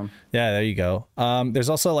bombs down. Yeah, there you go. There's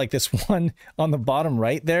also like this one on the bottom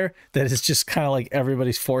right there that is just kind of like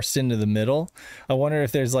everybody's forced into the middle. I wonder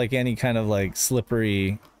if there's like any kind of like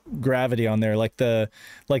slippery gravity on there, like the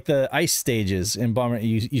ice stages in Bomber.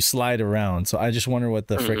 You slide around. So I just wonder what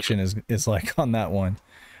the friction is like on that one.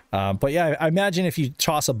 But yeah, I imagine if you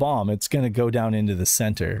toss a bomb, it's going to go down into the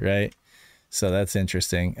center, right? So that's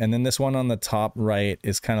interesting. And then this one on the top right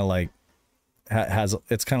is kind of like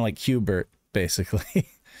it's kind of like Hubert basically.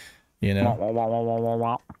 you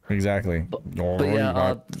know. Exactly. But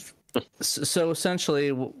yeah, so essentially,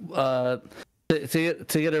 to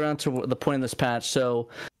get around to the point of this patch, so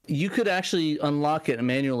you could actually unlock it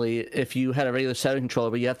manually if you had a regular Saturn controller,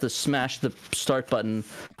 but you have to smash the start button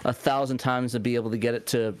 1,000 times to be able to get it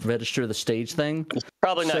to register the stage thing. It's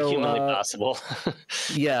probably not humanly possible.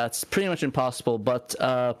 Yeah, it's pretty much impossible. But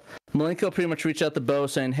Malenko pretty much reached out to Bo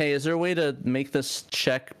saying, "Hey, is there a way to make this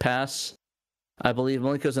check pass?" I believe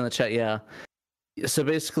Malenko's in the chat. Yeah. So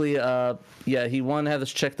basically, he wanted to have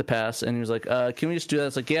this check to pass, and he was like, "Can we just do that?"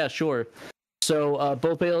 It's like, "Yeah, sure." So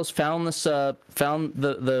Bo Bales found this, found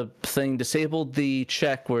the thing, disabled the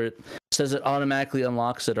check where it says it automatically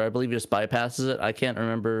unlocks it, or I believe it just bypasses it. I can't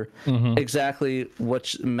remember exactly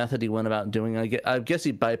which method he went about doing. I guess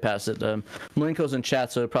he bypassed it. Malenko's in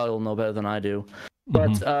chat, so he probably will know better than I do.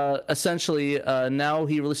 But essentially, now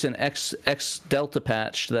he released an X Delta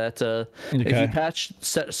patch that if you patch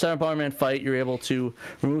Saturn Bomberman Fight, you're able to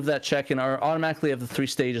remove that check and automatically have the 3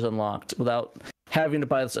 stages unlocked without having to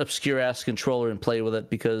buy this obscure ass controller and play with it,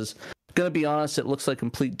 because gonna be honest, it looks like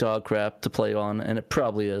complete dog crap to play on, and it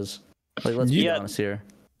probably is. Like, let's be honest here.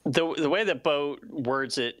 The way that Bo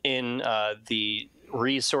words it in the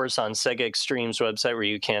resource on Sega Extreme's website, where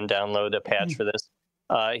you can download a patch for this,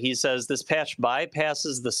 he says this patch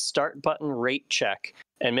bypasses the start button rate check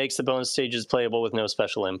and makes the bonus stages playable with no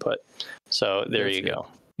special input. So there you go.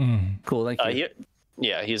 Cool, thank you.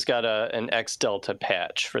 He's got an X Delta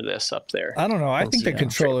patch for this up there. I don't know. I think the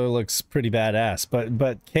controller looks pretty badass,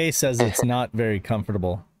 but Kay says it's not very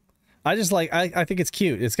comfortable. I just I think it's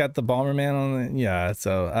cute. It's got the Bomberman on it. Yeah,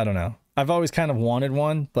 so I don't know. I've always kind of wanted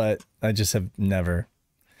one, but I just have never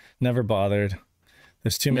bothered.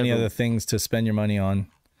 There's too many other things to spend your money on.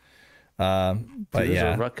 But there's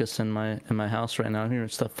a ruckus in my house right now. Hearing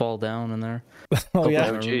stuff fall down in there. Oh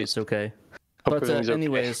yeah, it's okay. But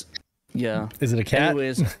anyways. Okay. Yeah. Is it a cat?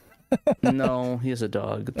 Anyways, no, he has a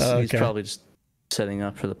dog. He's probably just setting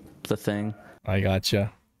up for the thing. I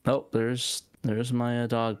gotcha. Oh, there's my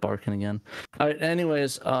dog barking again. All right.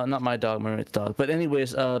 Anyways, not my dog, my mate's dog. But anyways,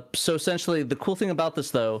 so essentially, the cool thing about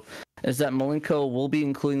this though is that Malenko will be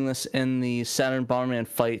including this in the Saturn Bomberman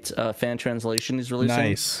Fight fan translation he's releasing.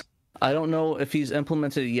 Nice. I don't know if he's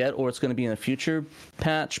implemented it yet or it's going to be in a future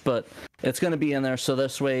patch, but it's going to be in there. So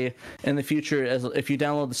this way, in the future, if you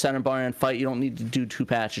download the Saturn Bomberman Fight, you don't need to do 2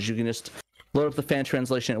 patches. You can just load up the fan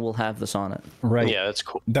translation. It will have this on it. Right. Yeah, that's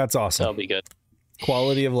cool. That's awesome. That'll be good.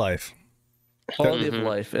 Quality of life. Quality of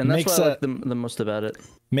life, and that's what I like the most about it.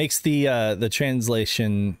 Makes the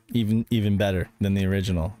translation even better than the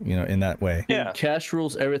original, in that way. Yeah. Cash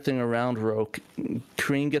rules everything around Roke.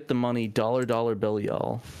 Crean get the money, dollar bill,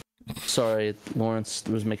 y'all. Sorry, Lawrence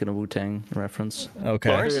was making a Wu-Tang reference. Okay.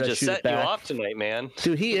 Lawrence just setting you off tonight, man.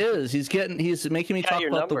 Dude, he is. He's making me talk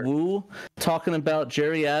about the Wu, talking about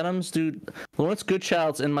Jerry Adams. Dude, Lawrence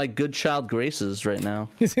Goodchild's in my good child graces right now.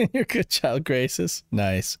 He's in your good child graces.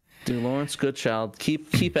 Nice. Dude, Lawrence Goodchild.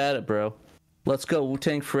 Keep at it, bro. Let's go.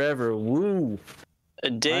 Wu-Tang forever. Woo.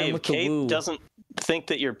 Dave, Kate doesn't think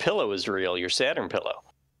that your pillow is real, your Saturn pillow.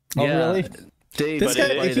 Oh, really? Dave,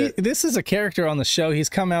 this is a character on the show. He's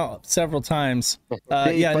come out several times.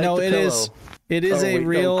 Dave, it is. It is a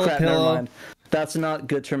real pillow. That's not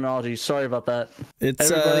good terminology. Sorry about that.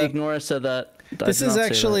 Everybody ignore I said that. This is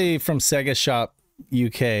actually from Sega Shop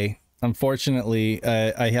UK. Unfortunately,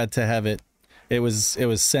 I had to have it. It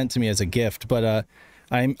was sent to me as a gift, but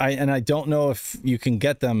I don't know if you can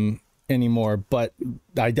get them anymore, but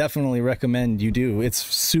I definitely recommend you do. It's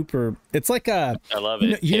super. It's like I love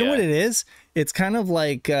it. You know what it is? It's kind of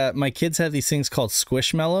like my kids have these things called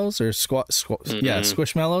Squishmallows or Squishmallows. Yeah,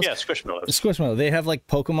 Squishmallows. Squishmallow. They have like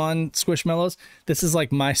Pokemon Squishmallows. This is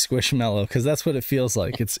like my Squishmallow because that's what it feels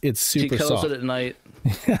like. It's super soft. He cuddles it at night.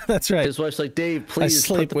 That's right. His wife's like, Dave, please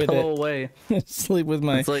put the pillow away. Sleep with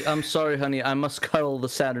my. It's like, I'm sorry, honey. I must cuddle the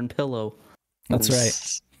Saturn pillow. That's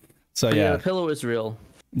right. So yeah, the pillow is real.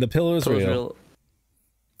 The pillow is real.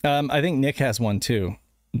 I think Nick has one too,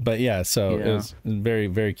 but yeah. So it was very,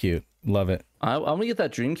 very cute. Love it. I'm gonna get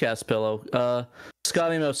that Dreamcast pillow.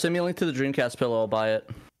 Scotty, send me a link to the Dreamcast pillow. I'll buy it.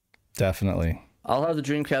 Definitely. I'll have the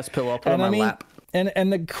Dreamcast pillow. I'll put it on my lap.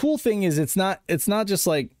 And the cool thing is, it's not just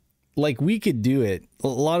like we could do it. A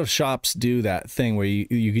lot of shops do that thing where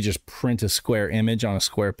you could just print a square image on a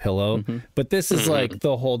square pillow, but this is like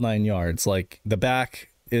the whole 9 yards. Like the back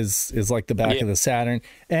is like the back of the Saturn,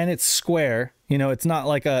 and it's square. It's not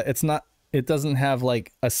like it doesn't have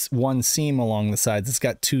like one seam along the sides. It's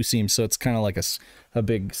got 2 seams, so it's kind of like a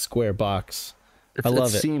big square box. I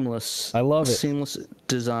love it. Seamless. I love it. Seamless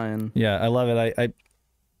design. Yeah, I love it.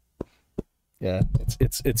 Yeah,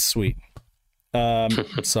 it's sweet.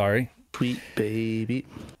 Sorry. Sweet baby.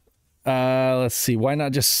 Let's see. Why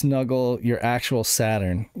not just snuggle your actual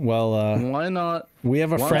Saturn? Well, why not? We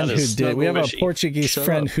have a friend who did. We have a Portuguese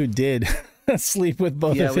friend who did sleep with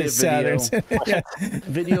both of his Saturns.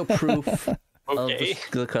 Video proof of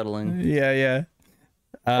the cuddling. Yeah.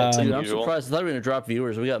 Dude, I'm surprised. I thought we were going to drop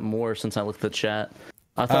viewers. We got more since I looked at the chat.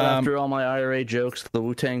 I thought after all my IRA jokes, the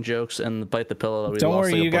Wu-Tang jokes, and the Bite the Pillow, that we don't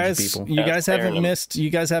lost worry, like you a bunch guys. of people. You guys haven't missed. You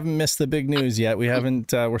guys haven't missed the big news yet. We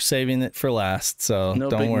haven't. We're saving it for last. So no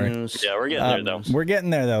don't big worry. News. Yeah, we're getting there though. We're getting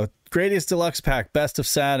there though. Gradius Deluxe Pack, Best of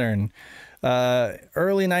Saturn.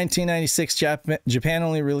 Early 1996, Japan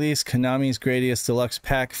only released Konami's Gradius Deluxe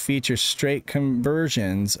Pack features straight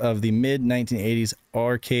conversions of the mid 1980s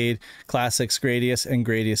arcade classics Gradius and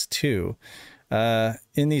Gradius 2.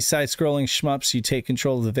 In these side-scrolling shmups, you take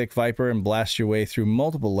control of the Vic Viper and blast your way through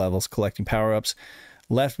multiple levels, collecting power-ups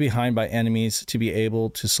left behind by enemies to be able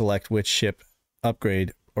to select which ship,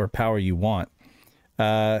 upgrade, or power you want.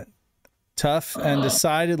 Tough and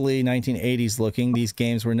decidedly 1980s looking, these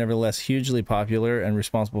games were nevertheless hugely popular and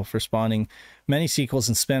responsible for spawning many sequels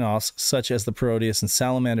and spin-offs, such as the Parodius and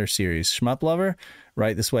Salamander series. Shmup lover,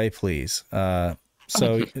 right this way, please.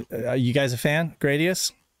 So, you guys a fan,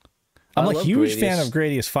 Gradius? I'm a huge fan of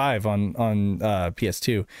Gradius 5 on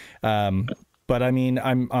PS2. But I mean,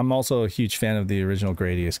 I'm also a huge fan of the original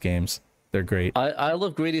Gradius games. They're great. I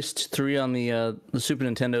love Gradius 3 on the Super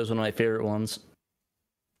Nintendo is one of my favorite ones.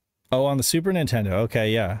 Oh, on the Super Nintendo.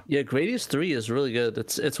 Okay, yeah. Yeah, Gradius 3 is really good.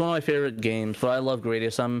 It's one of my favorite games, but I love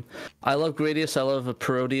Gradius. I love Gradius. I love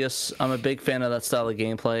Parodius. I'm a big fan of that style of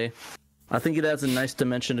gameplay. I think it adds a nice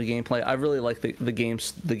dimension to gameplay. I really like the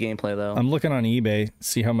gameplay though. I'm looking on eBay,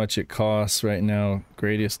 see how much it costs right now.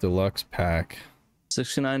 Gradius Deluxe Pack.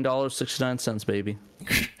 $69.69, baby.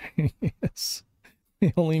 Yes.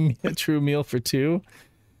 The only true meal for two.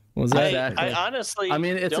 Was that? Exactly. I honestly, I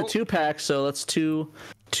mean, it's a 2-pack, so that's two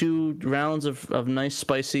rounds of nice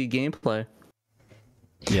spicy gameplay.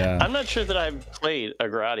 Yeah. I'm not sure that I've played a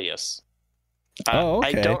Gradius. Okay.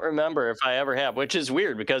 I don't remember if I ever have, which is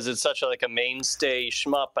weird because it's such a mainstay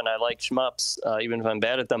shmup, and I like shmups, even if I'm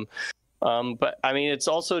bad at them. But I mean, it's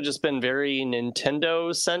also just been very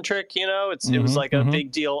Nintendo centric. You know, it was like a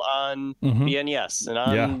big deal on the NES and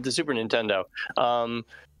on the Super Nintendo.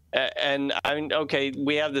 And I mean, okay,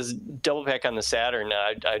 we have this double pack on the Saturn.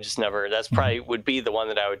 I just never. That's probably would be the one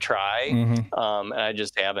that I would try, and I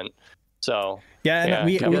just haven't. So and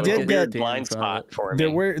we did get blind spot for me.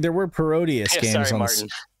 There were Parodius games. Sorry, on Martin.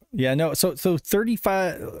 So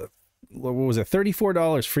 35. What was it?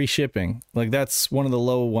 $34 free shipping. Like that's one of the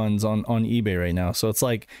low ones on eBay right now. So it's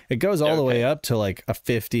like it goes all the way up to like a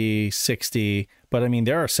 50, 60. But I mean,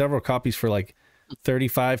 there are several copies for like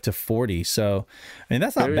 35 to 40. So I mean,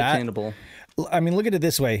 that's not bad. Attainable. I mean, look at it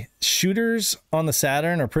this way. Shooters on the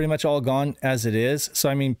Saturn are pretty much all gone as it is. So,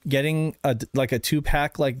 I mean, getting a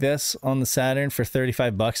 2-pack like this on the Saturn for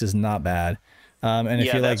 $35 is not bad. And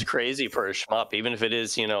if that's crazy for a shmup, even if it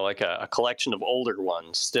is, like a collection of older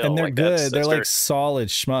ones still. And they're good. They're like solid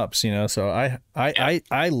shmups, So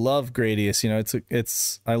I love Gradius,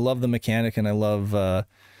 it's I love the mechanic and I love the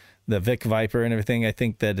Vic Viper and everything. I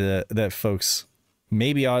think that that folks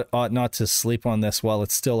maybe ought not to sleep on this while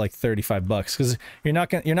it's still like $35 because you're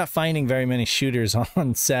not finding very many shooters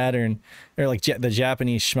on Saturn or like the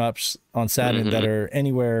Japanese shmups on Saturn that are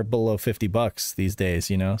anywhere below $50 these days,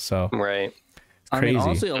 So right. I mean,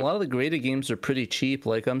 honestly, a lot of the Gradius games are pretty cheap.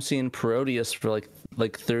 Like I'm seeing Parodius for like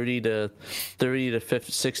 30 to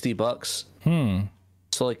 $60.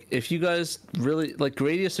 So like if you guys really like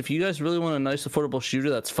Gradius, if you guys really want a nice affordable shooter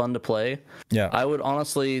that's fun to play, I would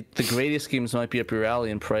honestly, the Gradius games might be up your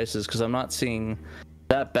alley in prices because I'm not seeing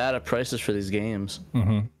that bad of prices for these games.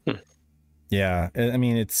 Yeah, I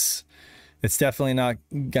mean it's definitely not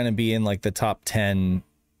gonna be in like the top 10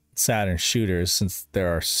 Saturn shooters since there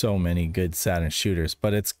are so many good Saturn shooters,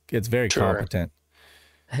 but it's very competent.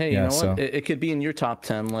 Hey, you know what? It could be in your top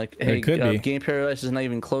 10. Like, hey, it could be. Game Paradise is not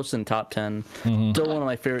even close in top 10. Still one of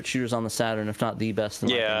my favorite shooters on the Saturn, if not the best.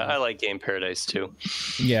 I like Game Paradise too.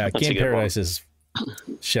 Yeah, Game Paradise is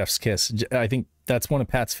chef's kiss. I think that's one of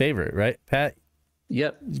Pat's favorite, right, Pat?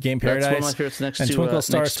 Yep. Game Paradise. That's one of my favorites next and to Twinkle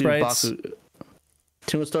Star Sprites.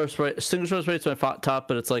 Twinkle Star Sprites is my top,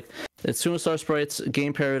 but it's Twinkle Star Sprites,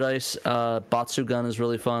 Game Paradise, Batsu Gun is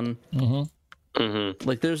really fun.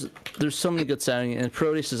 Like there's so many good sounding, and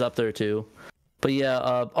Parodius is up there too. But yeah,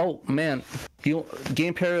 oh man,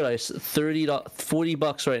 Game Paradise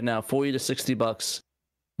 $40 right now, $40 to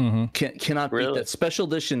 $60. Cannot beat that. Special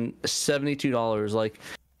edition $72. Like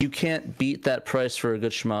you can't beat that price for a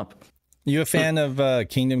good shmup. You a fan of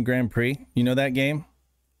Kingdom Grandprix? You know that game?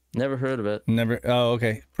 Never heard of it. Never. Oh,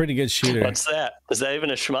 okay. Pretty good shooter. What's that? Is that even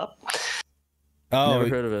a shmup? Oh, Never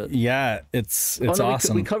heard of it. Yeah, it's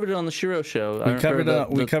awesome. We covered it on the Shiro show. We covered it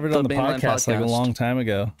on the podcast like a long time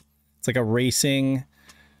ago. It's like a racing.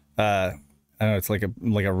 I don't know. It's like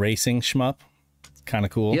a racing shmup. It's kind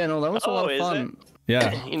of cool. Yeah, no, that was a lot of fun.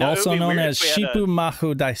 Yeah, also known as Shippu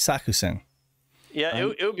Mahu Daisakusen. Yeah,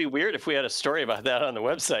 it would be weird if we had a story about that on the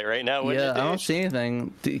website right now. Yeah, I don't see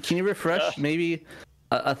anything. Can you refresh? Maybe.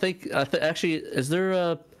 I think actually, is there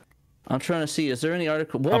a? I'm trying to see. Is there any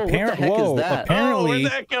article? Whoa, what the heck is that? Apparently,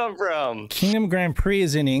 where'd that come from? Kingdom Grand Prix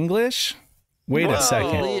is in English. Wait a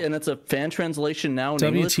second. And it's a fan translation now in WTF?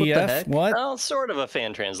 English. What the heck? What? Well, sort of a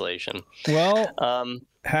fan translation. Well,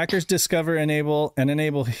 hackers discover enable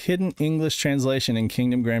hidden English translation in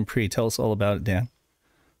Kingdom Grand Prix. Tell us all about it, Dan.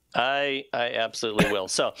 I absolutely will.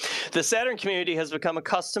 So, the Saturn community has become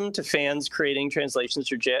accustomed to fans creating translations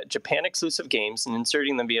for Japan-exclusive games and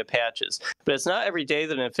inserting them via patches. But it's not every day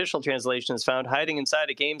that an official translation is found hiding inside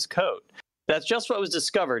a game's code. That's just what was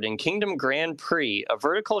discovered in Kingdom Grand Prix, a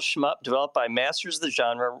vertical shmup developed by masters of the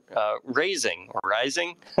genre Rising.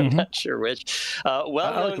 I'm not sure which.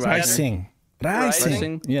 Well-known Rising.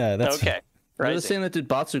 Yeah, that's okay. They're the same that did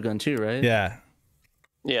Batsugun too, right? Yeah.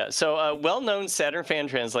 Yeah, so well-known Saturn fan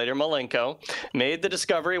translator Malenko made the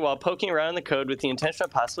discovery while poking around in the code with the intention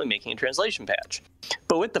of possibly making a translation patch.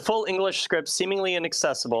 But with the full English script seemingly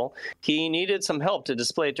inaccessible, he needed some help to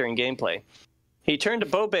display it during gameplay. He turned to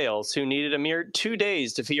Bo Bales, who needed a mere 2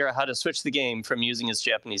 days to figure out how to switch the game from using his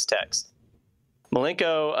Japanese text.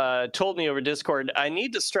 Malenko told me over Discord, I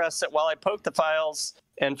need to stress that while I poked the files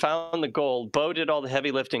and found the gold, Bo did all the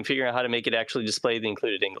heavy lifting figuring out how to make it actually display the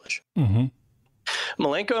included English. Mm-hmm.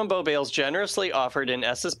 Malenko and Bo Bales generously offered an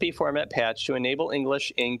SSP format patch to enable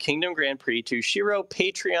English in Kingdom Grand Prix to Shiro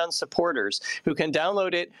Patreon supporters who can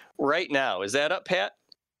download it right now. Is that up, Pat?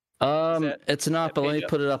 It's not, but let me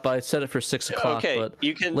put it up. I set it for 6 o'clock. Okay, but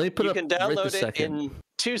you can download it in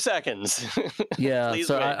 2 seconds. Yeah,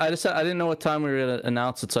 so I didn't know what time we were going to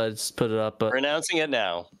announce it, so I just put it up. But we're announcing it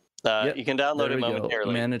now. You can download it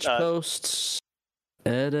momentarily. Manage posts,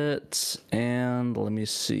 edit, and let me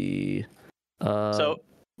see. So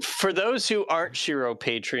for those who aren't Shiro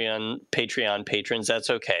Patreon patrons,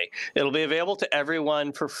 that's okay. It'll be available to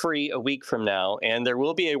everyone for free a week from now, and there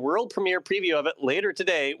will be a world premiere preview of it later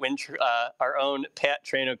today when our own Pat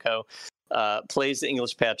Trainoco plays the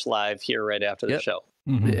English patch live here right after the show.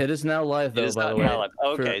 Mm-hmm. It is now live, though, by the way.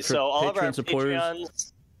 Okay, so all of our supporters.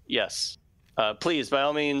 Patreons, yes, please, by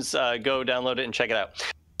all means, go download it and check it out.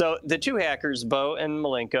 So the two hackers, Bo and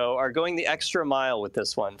Malenko, are going the extra mile with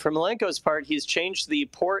this one. For Malenko's part, he's changed the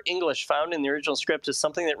poor English found in the original script to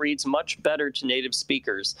something that reads much better to native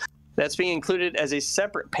speakers. That's being included as a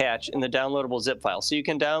separate patch in the downloadable zip file. So you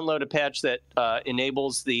can download a patch that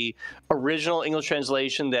enables the original English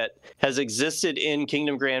translation that has existed in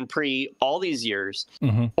Kingdom Grand Prix all these years,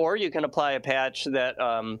 or you can apply a patch that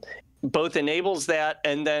both enables that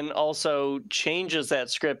and then also changes that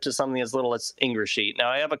script to something as little as English sheet. Now,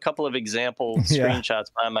 I have a couple of example screenshots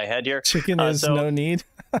on my head here. Chicken is no need.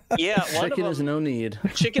 Yeah, chicken is no need.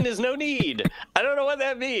 Chicken is no need. I don't know what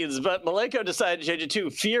that means, but Malenko decided to change it to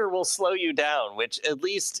fear will slow you down, which at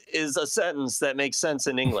least is a sentence that makes sense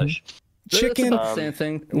in English. Chicken, same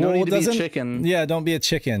thing. No need to be a chicken. Yeah, don't be a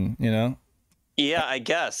chicken, you know? Yeah, I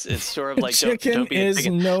guess. It's sort of like chicken don't be a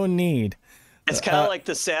chicken. is no need. It's kind of like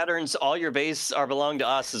the Saturns, all your base are belong to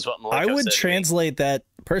us, is what Malenko I would said translate that,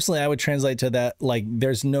 personally, I would translate to that, like,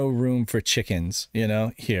 there's no room for chickens, you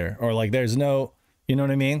know, here. Or, like, there's no, you know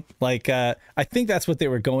what I mean? Like, I think that's what they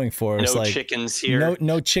were going for. No like, chickens here.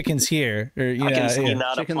 No chickens here. Or, chickens need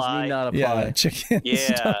not apply. Yeah, chickens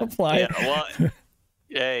don't apply. Yeah, well,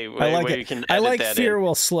 hey, I like it. You can I like that fear in.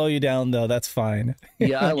 will slow you down, though. That's fine.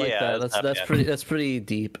 Yeah, I like that. That's pretty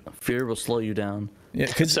deep. Fear will slow you down. Yeah,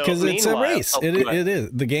 because it's a race. It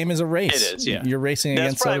is. The game is a race. It is, yeah. You're racing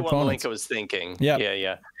against other opponents. That's probably what Malenko was thinking.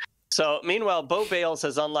 Yeah. So, meanwhile, Bo Bales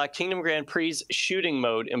has unlocked Kingdom Grand Prix shooting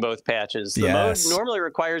mode in both patches. The mode normally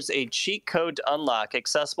requires a cheat code to unlock,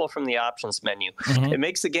 accessible from the options menu. It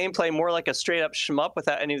makes the gameplay more like a straight-up shmup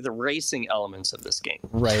without any of the racing elements of this game.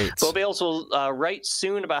 Right. Bo Bales will write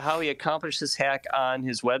soon about how he accomplished this hack on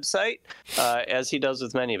his website, as he does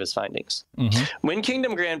with many of his findings. When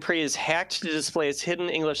Kingdom Grand Prix is hacked to display its hidden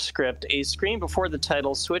English script, a screen before the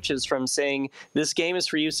title switches from saying, this game is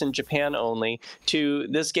for use in Japan only, to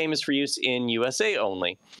this game is for use in USA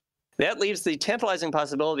only. That leaves the tantalizing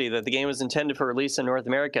possibility that the game was intended for release in North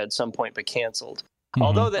America at some point but canceled.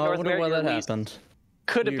 Although that North American release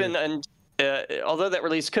could have been although that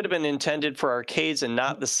release could have been intended for arcades and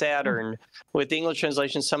not the Saturn, with the English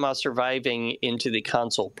translation somehow surviving into the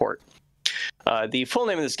console port. The full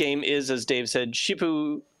name of this game is, as Dave said,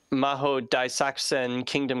 Shippu Maho Daisaksen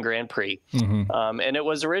Kingdom Grandprix. And it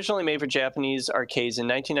was originally made for Japanese arcades in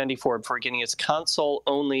 1994 before getting its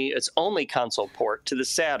only console port to the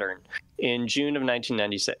Saturn in June of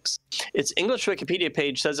 1996. Its English Wikipedia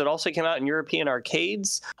page says it also came out in European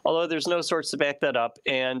arcades, although there's no source to back that up,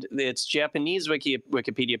 and its Japanese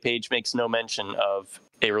Wikipedia page makes no mention of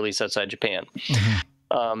a release outside Japan.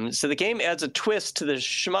 So the game adds a twist to the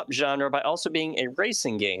shmup genre by also being a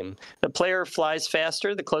racing game. The player flies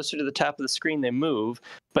faster the closer to the top of the screen they move,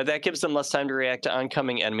 but that gives them less time to react to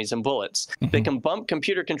oncoming enemies and bullets. They can bump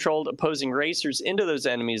computer-controlled opposing racers into those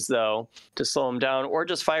enemies, though, to slow them down, or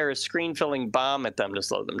just fire a screen-filling bomb at them to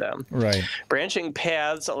slow them down. Right. Branching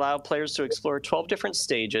paths allow players to explore 12 different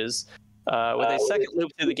stages, with a second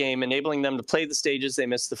loop through the game, enabling them to play the stages they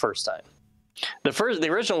missed the first time. The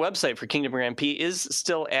original website for Kingdom Grandprix is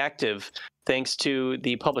still active thanks to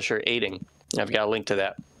the publisher aiding. I've got a link to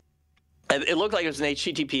that. It looked like it was an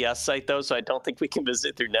HTTPS site, though, so I don't think we can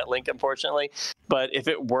visit through Netlink, unfortunately. But if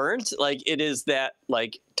it weren't, it is that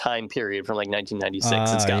time period from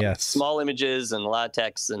 1996. It's got small images and a lot of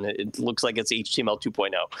text, and it looks like it's HTML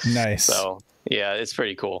 2.0. Nice. So yeah, it's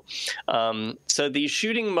pretty cool. So the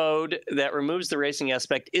shooting mode that removes the racing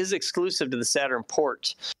aspect is exclusive to the Saturn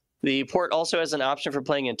port. The port also has an option for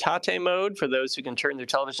playing in Tate mode for those who can turn their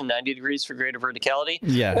television 90 degrees for greater verticality.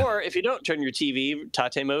 Yeah. Or if you don't turn your TV,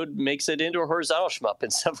 Tate mode makes it into a horizontal shmup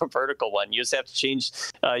instead of a vertical one. You just have to change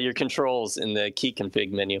your controls in the key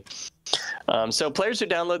config menu. So players who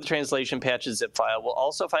download the translation patches zip file will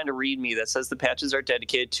also find a README that says the patches are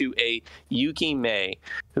dedicated to a Yuki Mei,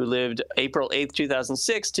 who lived April 8th,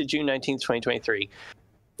 2006 to June 19th, 2023.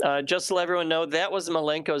 Just to let everyone know, that was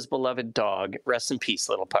Malenko's beloved dog. Rest in peace,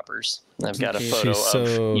 little puppers. I've got a photo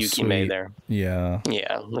of Yuki Mei there. Yeah.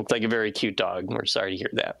 Yeah, looked like a very cute dog. We're sorry to hear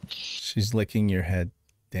that. She's licking your head,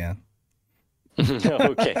 Dan.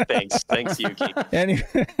 Okay, thanks. Thanks, Yuki.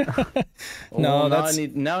 Anyway. Now I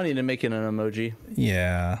need to make it an emoji.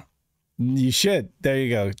 Yeah. You should. There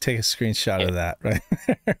you go. Take a screenshot of that, right?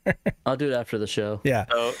 I'll do it after the show. Yeah.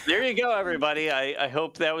 So there you go, everybody. I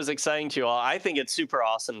hope that was exciting to you all. I think it's super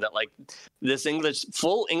awesome that this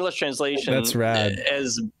full English translation, that's rad.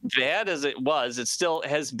 As bad as it was, it still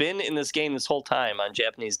has been in this game this whole time on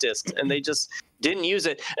Japanese discs, and they just didn't use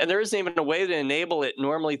it. And there isn't even a way to enable it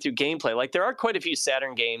normally through gameplay. There are quite a few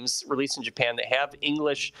Saturn games released in Japan that have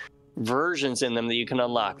English versions in them that you can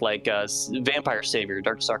unlock, like Vampire Savior,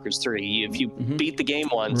 Darkstalkers 3. If you beat the game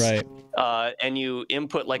once, right, and you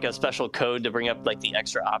input a special code to bring up the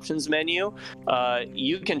extra options menu,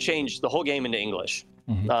 you can change the whole game into English,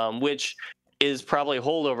 which is probably a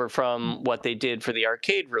holdover from what they did for the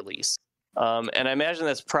arcade release. And I imagine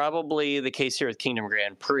that's probably the case here with Kingdom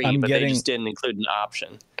Grandprix, they just didn't include an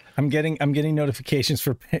option. I'm getting notifications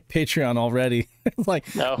for Patreon already.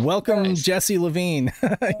 Welcome, nice. Jesse Levine.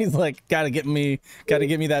 He's gotta get me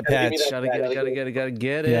that patch. Gotta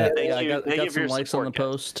get it. Yeah. I got some likes on the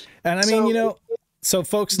post. And I mean, so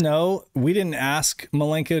folks know we didn't ask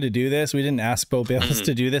Malenko to do this. We didn't ask Bo Bales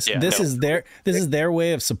to do this. This is their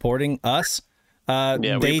way of supporting us.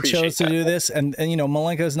 They chose to do this, and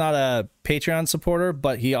Malenko's not a Patreon supporter,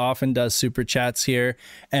 but he often does super chats here,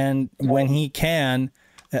 and when he can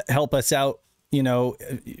help us out,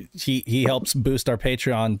 he helps boost our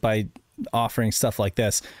Patreon by offering stuff like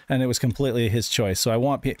this, and it was completely his choice. So I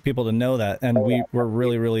want people to know that, and we're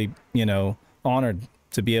really, really, honored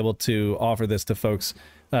to be able to offer this to folks,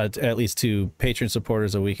 at least to patron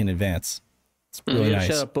supporters a week in advance. It's really nice.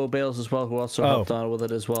 Shout out Bo Bales as well, who also helped out with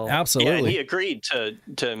it as well. Absolutely. Yeah, and he agreed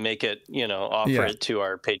to make it, offer it to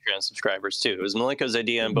our Patreon subscribers too. It was Malenko's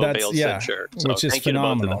idea, and Bo Bales said sure. So which is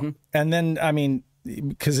phenomenal. And then, I mean,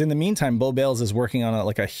 because in the meantime, Bo Bales is working on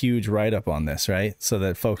a huge write-up on this, right? So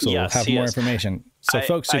that folks will have more information. So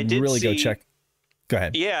folks should really go check. Go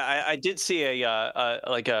ahead. Yeah, I did see a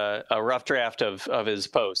rough draft of his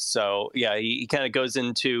post. So yeah, he kind of goes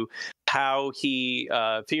into how he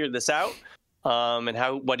figured this out.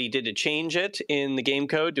 And what he did to change it in the game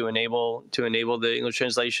code to enable the English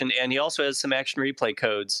translation, and he also has some action replay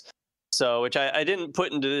codes. So, which I didn't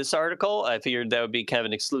put into this article. I figured that would be kind of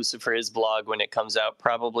an exclusive for his blog when it comes out,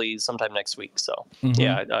 probably sometime next week. So,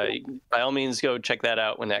 yeah, by all means, go check that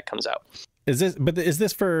out when that comes out. Is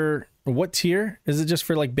this for what tier? Is it just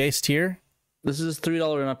for base tier? This is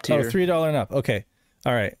 $3 and up tier. Oh, $3 and up. Okay,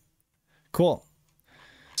 all right, cool.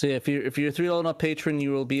 So yeah, if you're $3 and up patron,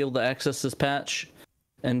 you will be able to access this patch.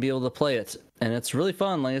 and be able to play it. And it's really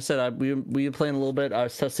fun. Like I said, we were playing a little bit. I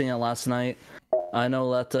was testing it last night. I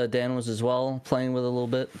know that Dan was as well, playing with it a little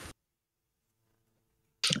bit.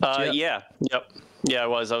 Yeah. Yep. Yeah, I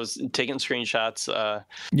was taking screenshots.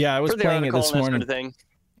 Yeah, I was playing it this morning. Sort of thing.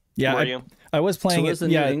 Yeah, I was playing it. The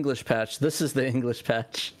new English patch. This is the English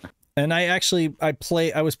patch. And I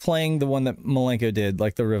was playing the one that Malenko did,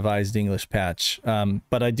 like the revised English patch.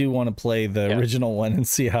 But I do want to play the original one and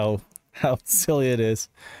see how silly it is.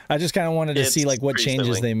 I just kind of wanted to see like what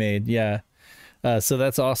changes they made. Yeah. So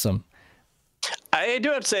that's awesome. I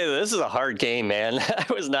do have to say that this is a hard game, man. I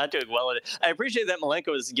was not doing well at it. I appreciate that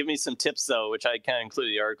Malenko was giving me some tips, though, which I kind of included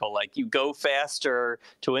in the article. Like, you go faster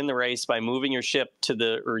to win the race by moving your ship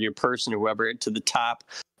or your person or whoever to the top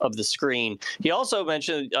of the screen. He also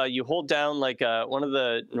mentioned you hold down like one of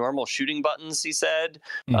the normal shooting buttons, he said.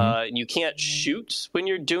 You can't shoot when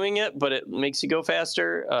you're doing it, but it makes you go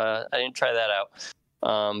faster. I didn't try that out.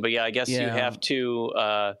 But yeah, I guess you have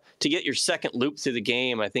to get your second loop through the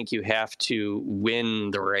game. I think you have to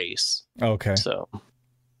win the race. Okay. So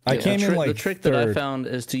I came in like the trick that I found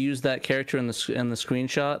is to use that character in the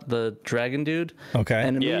screenshot, the dragon dude. Okay.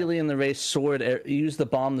 And immediately in the race, use the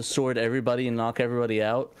bomb to sword everybody and knock everybody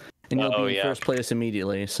out, and you'll be in first place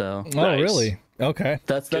immediately. So. Oh, really? Okay.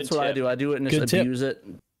 That's what I do. I do it and just abuse it.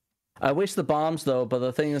 I waste the bombs, though, but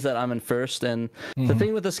the thing is that I'm in first, and the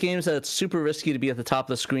thing with this game is that it's super risky to be at the top of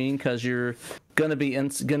the screen because you're gonna be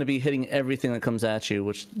hitting everything that comes at you,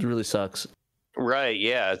 which really sucks. Right,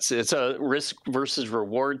 yeah, it's a risk versus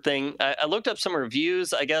reward thing. I looked up some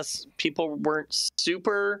reviews. I guess people weren't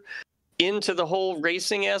super into the whole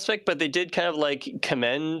racing aspect, but they did kind of like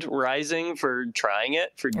commend Rising for trying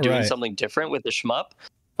it, for doing something different with the shmup.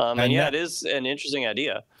 And yeah, it is an interesting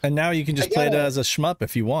idea. And now you can just play it as a shmup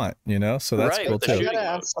if you want, so that's cool too. I gotta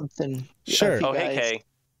ask something. Sure. Oh, hey, Kay.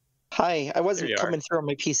 Hi, I wasn't coming through on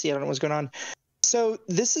my PC. I don't know what's going on. So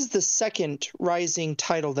this is the second Rising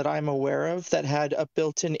title that I'm aware of that had a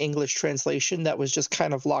built-in English translation that was just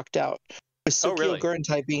kind of locked out, with Tsukio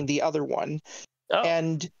Gurentai being the other one. Oh.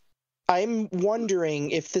 And I'm wondering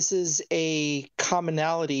if this is a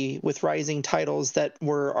commonality with Rising titles that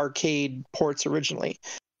were arcade ports originally.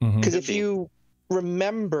 Because if you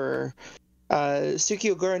remember,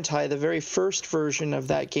 Tsukio Gurentai, the very first version of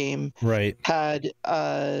that game, had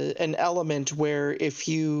an element where if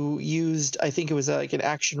you used, I think it was like an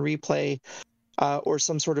action replay or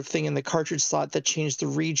some sort of thing in the cartridge slot that changed the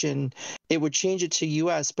region, it would change it to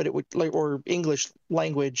US, but it would or English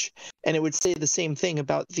language, and it would say the same thing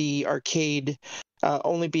about the arcade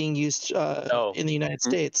only being used in the United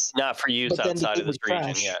States. Not for use outside of this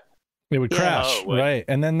region, It would crash, right?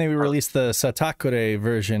 And then they released the Satakure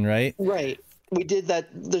version, right? Right. We did the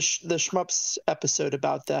Shmups episode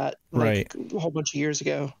about that, a whole bunch of years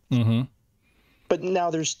ago. Mm-hmm. But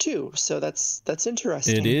now there's two, so that's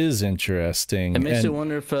interesting. It is interesting. It makes you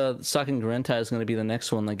wonder if Saken Gurentai is going to be the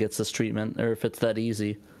next one that gets this treatment, or if it's that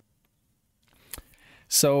easy.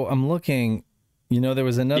 So I'm looking. There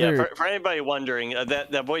was another. Yeah, for anybody wondering,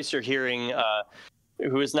 that voice you're hearing.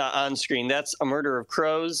 Who is not on screen? That's A Murder of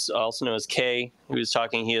Crows, also known as Kay, who is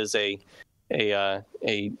talking. He is a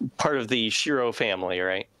part of the Shiro family,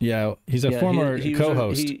 right? Yeah, he's a former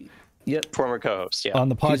co-host. Former co-host. Yeah, on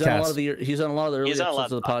the podcast. He's on a lot of the early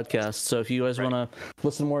episodes of the podcast. So if you guys want to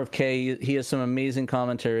listen more of Kay, he has some amazing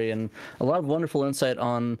commentary and a lot of wonderful insight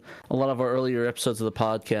on a lot of our earlier episodes of the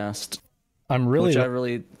podcast. I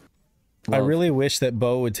really wish that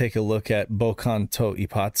Bo would take a look at Bokan to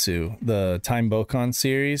Ipatsu, the Time Bokan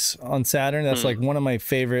series on Saturn. That's like one of my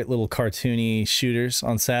favorite little cartoony shooters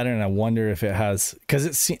on Saturn. And I wonder if it has,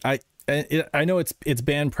 because I know it's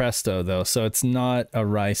banned Presto though, so it's not a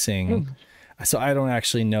Rising. So I don't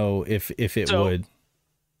actually know if it would.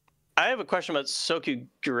 I have a question about Tsukio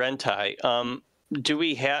Gurentai.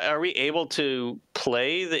 Are we able to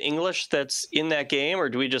play the English that's in that game, or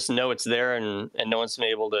do we just know it's there and no one's been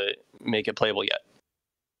able to make it playable yet?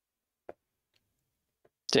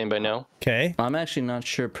 Does anybody know? Okay. I'm actually not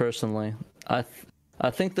sure personally. I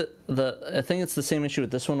think that it's the same issue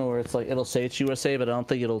with this one, where it's like it'll say it's USA, but I don't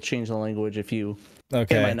think it'll change the language if you.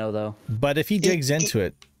 Okay. You might know though. But if he digs into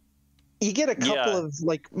it. You get a couple of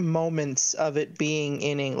moments of it being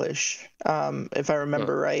in English, if I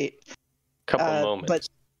remember right. Couple moments. But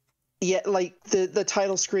yeah, the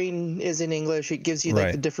title screen is in English. It gives you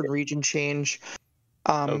the different region change.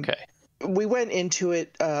 Okay. We went into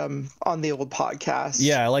it on the old podcast.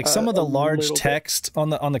 Yeah, some of the large text on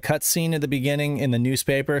the cutscene at the beginning in the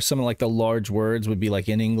newspaper, some of the large words would be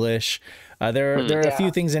in English. There are a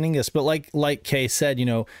few things in English, but like Kay said,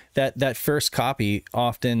 that first copy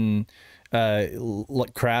often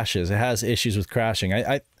crashes. It has issues with crashing.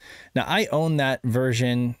 Now I own that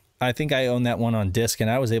version. I think I own that one on disc, and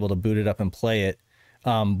I was able to boot it up and play it.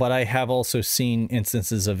 But I have also seen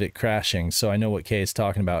instances of it crashing, so I know what Kay is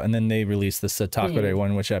talking about. And then they released the Satakore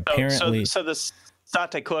one, which apparently so the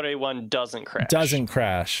Satakore one doesn't crash. Doesn't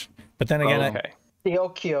crash. But then again, the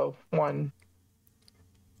Okyo one.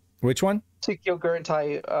 Which one? Tsukyo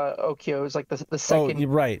Gurentai Okyo is like the second version,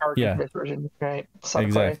 right? Satakore.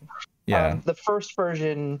 Exactly. Yeah. The first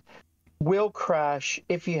version will crash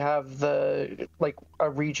if you have the a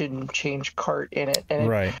region change cart in it, and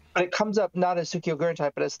but it comes up not as Tsukyo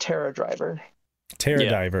Gurentai but as Terra Driver.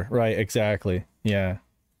 Diver, right? Exactly. Yeah.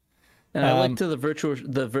 And I liked the vertical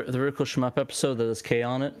shmup episode that has K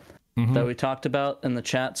on it that we talked about in the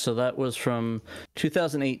chat. So that was from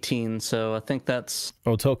 2018. So I think that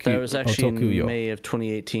was actually in May of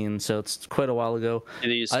 2018. So it's quite a while ago.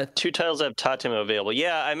 These two titles have Tatemo available.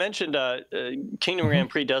 Yeah, I mentioned Kingdom Grand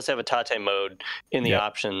Prix does have a Tate mode in the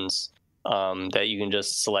options that you can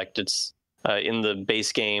just select. It's in the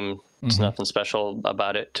base game. There's nothing special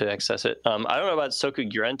about it to access it. I don't know about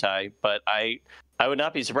Soku Gurentai, but I would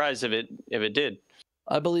not be surprised if it did.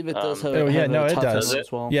 I believe it does have. It does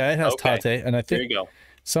as well. Yeah, it has Tate, and I think there you go.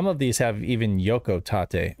 Some of these have even Yoko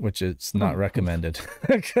Tate, which is not recommended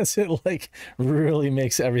because it really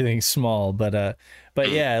makes everything small. But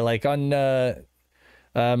yeah, on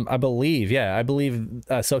I believe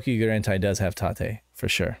Soku Gurentai does have Tate for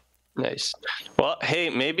sure. Nice. Well, hey,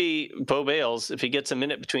 maybe Bo Bales, if he gets a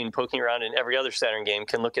minute between poking around in every other Saturn game,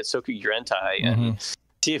 can look at Soku Gurentai and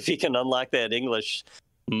see if he can unlock that English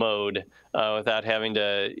mode without having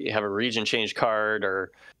to have a region change card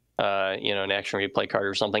or an action replay card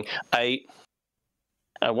or something. I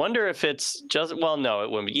wonder if it's just no, it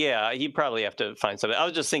wouldn't be. Yeah, he'd probably have to find something. I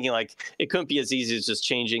was just thinking it couldn't be as easy as just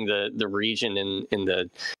changing the region in the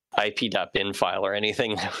ip.bin file or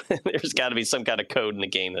anything. There's got to be some kind of code in the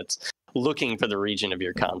game that's looking for the region of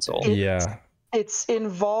your console. It's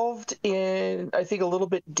involved in, I think, a little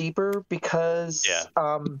bit deeper because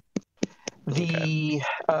the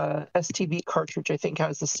STB cartridge, I think,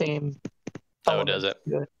 has the same does it?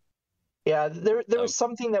 Yeah, there was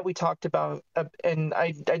something that we talked about, and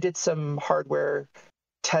I did some hardware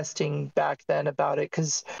testing back then about it,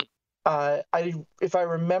 because if I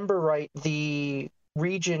remember right, the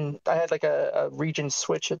region, I had a region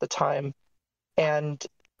switch at the time, and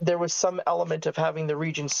there was some element of having the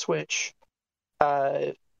region switch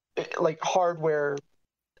hardware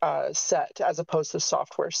set as opposed to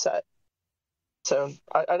software set. So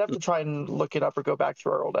I'd have to try and look it up or go back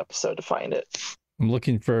through our old episode to find it. I'm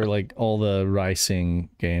looking for all the Rising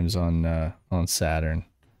games on Saturn.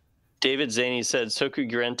 David Zaney said Soku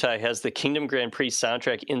Gurentai has the Kingdom Grand Prix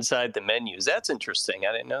soundtrack inside the menus. That's interesting.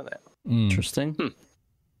 I didn't know that. Interesting.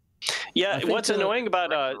 Yeah, what's annoying about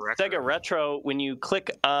Sega Retro, when you click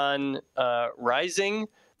on Rising,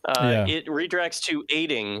 it redirects to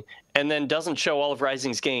aiding and then doesn't show all of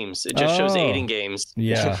Rising's games. It just shows aiding games.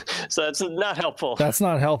 Yeah. So that's not helpful. That's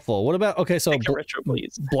not helpful. What about, so Retro,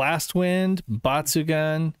 please. Blastwind,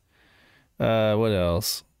 Batsugan, what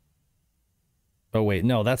else? Oh wait,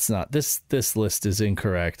 no, that's not. This list is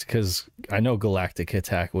incorrect because I know Galactic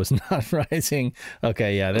Attack was not Rising.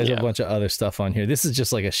 Okay, there's a bunch of other stuff on here. This is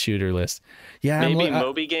just a shooter list. Yeah, maybe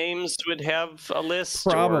Moby Games would have a list.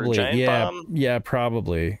 Probably, or Giant Bomb. Yeah,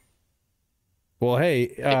 probably. Well,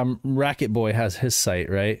 hey, Racket Boy has his site,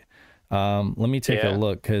 right? Let me take a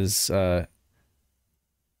look because let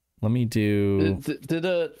me do. They did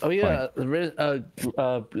Battle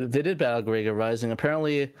Grega Rising.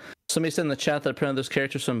 Apparently, somebody said in the chat that apparently there's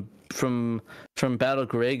characters from Battle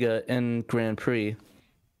Grega in Grand Prix.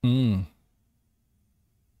 So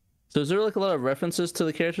is there a lot of references to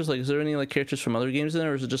the characters? Is there any characters from other games in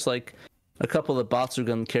there, or is it just a couple of the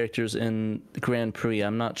Batsugan characters in Grand Prix?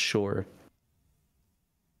 I'm not sure.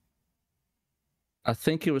 I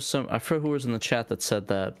think it was I forgot who was in the chat that said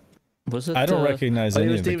that. Was it? I don't recognize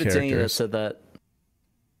any of the characters. It was David Zaney that said that.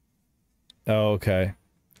 Oh, okay.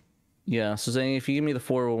 Yeah, so Zaney, if you give me the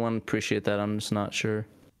 401, appreciate that. I'm just not sure.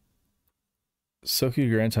 Soku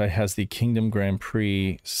Gurentai has the Kingdom Grand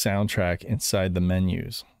Prix soundtrack inside the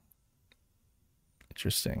menus.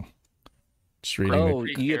 Interesting. Just reading. Oh,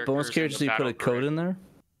 you get bonus characters so you put a code in there?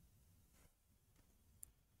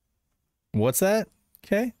 What's that?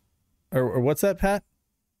 Okay. Or what's that, Pat?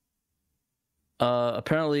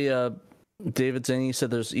 Apparently, David Zaney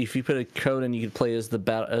said if you put a code in, you could play as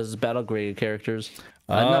Battle Grade characters.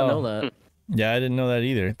 I did not know that. Yeah, I didn't know that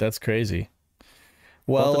either. That's crazy.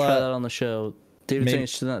 We'll have to try that on the show. David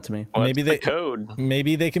changed that to me. Maybe the code.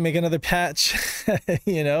 Maybe they can make another patch,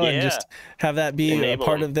 and just have that be a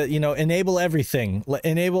part of the, enable everything,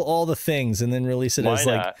 enable all the things, and then release it as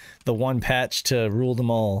like the one patch to rule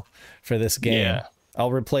them all for this game. Yeah.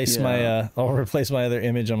 I'll replace my other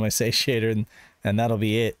image on my satiator, and that'll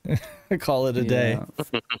be it. Call it a day.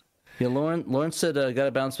 Yeah, Lauren said, got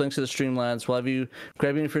to bounce. Thanks to the stream, lads. We'll have you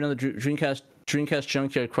grabbing for another Dreamcast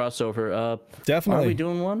Junkyard crossover. Definitely. Are we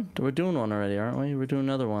doing one? We're doing one already, aren't we? We're doing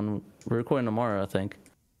another one. We're recording tomorrow, I think.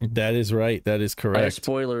 That is right. That is correct.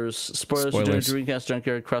 Spoilers. We're doing Dreamcast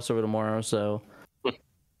Junkyard crossover tomorrow, so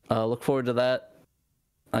look forward to that.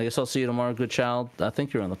 I guess I'll see you tomorrow, good child. I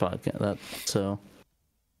think you're on the podcast. So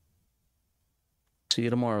see you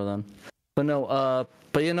tomorrow then. But no,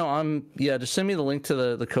 just send me the link to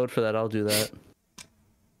the code for that. I'll do that.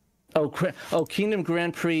 Oh, Kingdom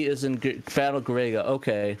Grand Prix is in Battle Garega.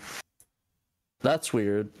 Okay. That's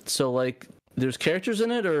weird. So, like, there's characters in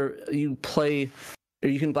it, or you can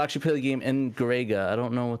actually play the game in Garega. I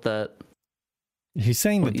don't know what that... He's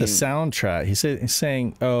saying that the soundtrack... He's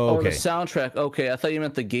saying... Oh, okay. Oh, the soundtrack. Okay, I thought you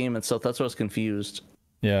meant the game itself. That's why I was confused.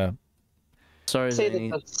 Yeah. Sorry, say that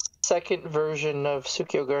the second version of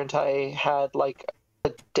Tsukio Gurentai had, like,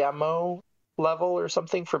 a demo level or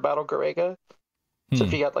something for Battle Garega. So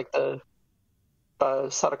if you got like the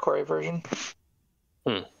Sadakore version.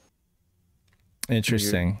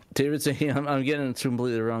 Interesting. David saying I'm getting it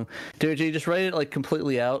completely wrong. David, you just write it like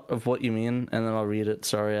completely out of what you mean, and then I'll read it.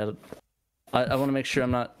 Sorry, I want to make sure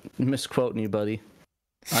I'm not misquoting you, buddy.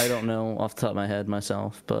 I don't know off the top of my head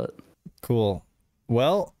myself, but cool.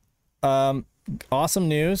 Well, awesome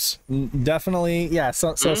news. Definitely, yeah.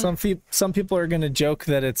 So some people are going to joke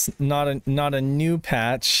that it's not a new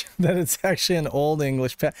patch, that it's actually an old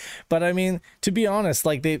English patch. But I mean, to be honest,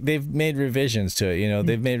 like they've made revisions to it.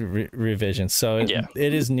 They've made revisions, so it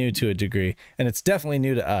is new to a degree, and it's definitely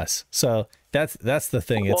new to us. So that's the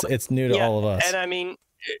thing. It's new to all of us. And I mean,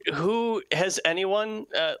 has anyone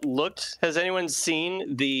looked? Has anyone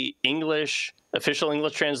seen the official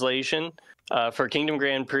English translation for Kingdom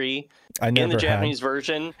Grand Prix in the Japanese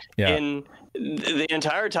version in the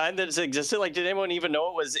entire time that it's existed? Like, did anyone even know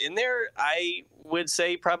it was in there? I would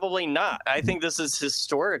say probably not. I think this is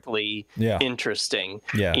historically interesting.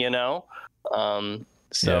 I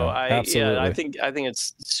think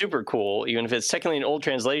it's super cool. Even if it's technically an old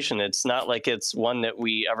translation, it's not like it's one that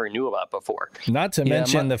we ever knew about before. Not to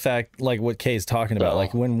mention the fact, like what Kay's talking about,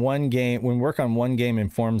 like when work on one game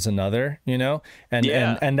informs another, and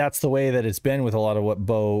that's the way that it's been with a lot of what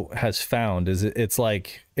Bo has found. Is it's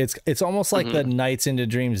like it's almost like the Nights into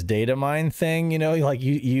Dreams data mine thing, like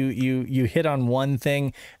you hit on one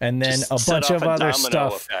thing and then a bunch of other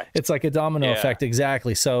stuff. Effect. It's like a domino effect,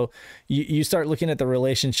 exactly. So you start looking at the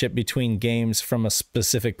relationship between games from a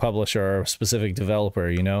specific publisher or a specific developer.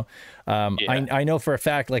 I know for a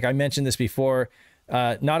fact, like I mentioned this before,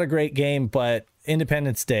 not a great game, but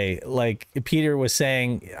Independence Day, like Peter was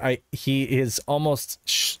saying, he is almost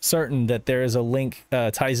certain that there is a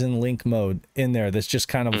Tizen link mode in there that's just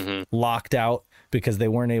kind of locked out because they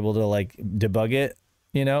weren't able to like debug it,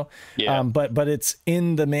 but it's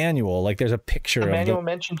in the manual. Like there's a picture. The manual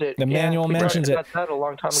mentions it. The manual mentions it. That a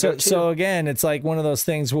long time ago too. So again, it's like one of those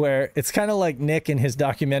things where it's kind of like Nick and his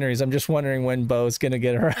documentaries. I'm just wondering when Bo's going to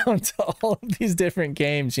get around to all of these different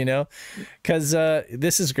games, because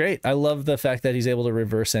this is great. I love the fact that he's able to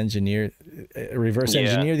reverse engineer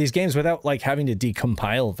these games without like having to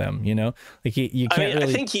decompile them. Like you can't. I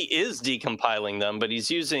think he is decompiling them, but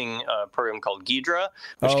he's using a program called Ghidra,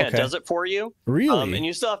 which kind of does it for you. Really. And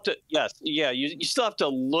you still have to, you still have to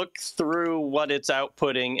look through what it's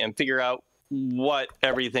outputting and figure out what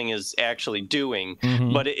everything is actually doing.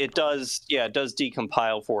 But it does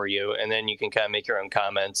decompile for you, and then you can kind of make your own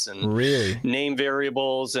comments and name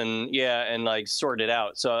variables and like sort it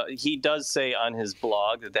out. So he does say on his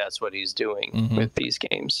blog that that's what he's doing with these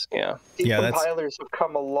games. Decompilers have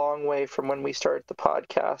come a long way from when we started the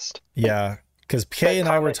podcast. Yeah, because Kay and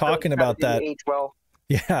I were talking about that.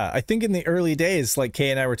 Yeah, I think in the early days, like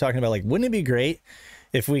Kay and I were talking about, like, wouldn't it be great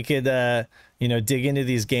if we could, dig into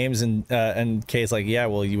these games and Kay's like, yeah,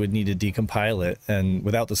 well, you would need to decompile it, and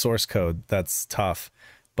without the source code, that's tough.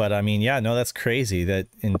 But I mean, that's crazy that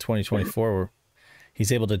in 2024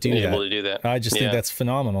 he's able to do that. I just think that's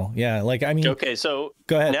phenomenal. Yeah, like I mean. Okay, so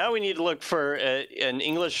go ahead. Now we need to look for an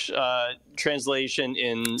English translation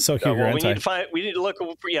in. We need to look.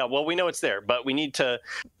 Yeah, well, we know it's there, but we need to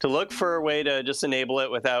look for a way to just enable it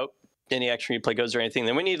without any action replay goes or anything,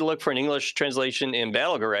 then we need to look for an English translation in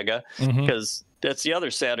Battle Garega, because that's the other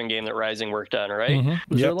Saturn game that Rising worked on, right?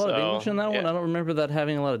 Was there a lot of English in that one? I don't remember that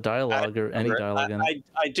having a lot of dialogue or any dialogue in it.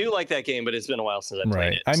 I do like that game, but it's been a while since I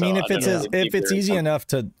played it. I mean, if it's easy enough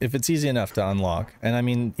to unlock, and I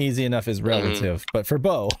mean, easy enough is relative, but for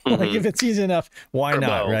Bo, like if it's easy enough, why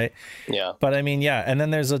not, right? Yeah. But I mean, yeah, and then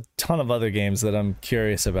there's a ton of other games that I'm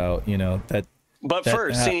curious about, But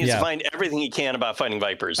first, he needs to find everything he can about Fighting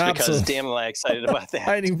Vipers, because damn am I excited about that.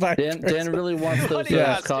 Fighting Vipers. Dan really wants those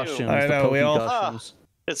costumes. I know, we all. Costumes.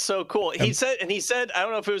 It's so cool. He said, I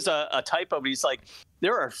don't know if it was a typo, but he's like,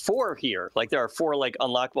 there are 4 here. Like, there are 4 like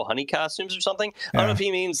unlockable honey costumes or something. I don't know if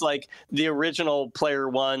he means like the original player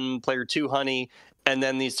 1, player 2 honey, and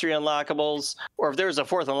then these 3 unlockables, or if there's a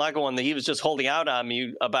 4th unlockable one that he was just holding out on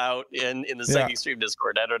me about in the Psychic Stream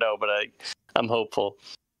Discord. I don't know, but I'm hopeful.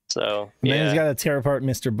 So then he's got to tear apart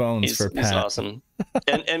Mr. Bones for Pat. He's awesome.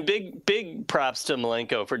 and big props to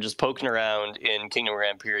Malenko for just poking around in Kingdom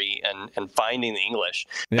Grandprix and finding the English.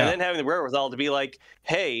 And then having the wherewithal to be like,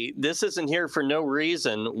 hey, this isn't here for no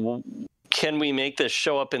reason. Can we make this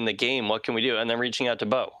show up in the game? What can we do? And then reaching out to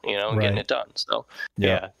Bo, and getting it done. So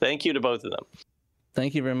thank you to both of them.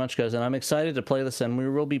 Thank you very much, guys. And I'm excited to play this, and we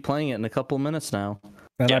will be playing it in a couple of minutes now.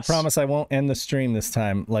 And I promise I won't end the stream this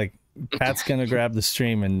time. Like, Pat's gonna grab the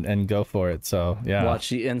stream and go for it. So yeah, watch,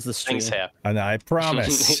 he ends the stream. And I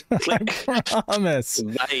promise. I promise.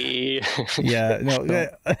 Bye. Yeah, no.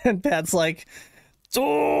 And Pat's like,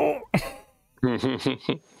 oh.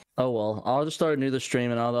 Oh well, I'll just start a new stream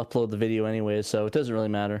and I'll upload the video anyway, so it doesn't really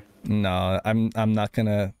matter. No, I'm not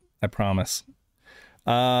gonna. I promise.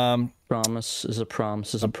 Promise is a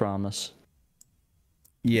promise is a promise.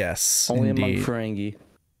 Yes, only indeed. among Ferengi.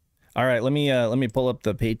 All right, let me pull up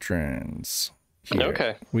the patrons here.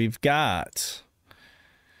 Okay. We've got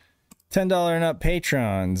 $10 and up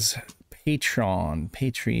patrons.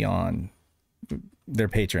 Patreon. They're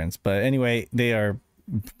patrons, but anyway, they are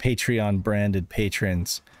Patreon branded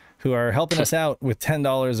patrons who are helping us out with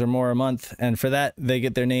 $10 or more a month, and for that they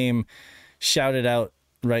get their name shouted out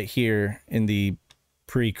right here in the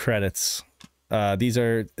pre-credits. This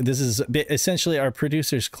is essentially our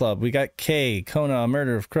producers club. We got Kay, Kona,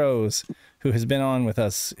 Murder of Crows, who has been on with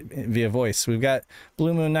us via voice. We've got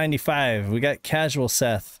Blue Moon 95. We got Casual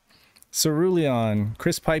Seth, Cerulean,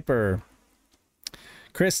 Chris Piper,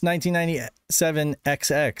 Chris 1997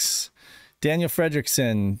 XX, Daniel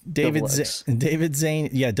Fredrickson, David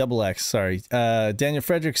Zane, double X, sorry. Daniel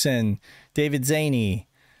Fredrickson, David Zaney,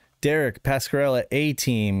 Derek Pascarella,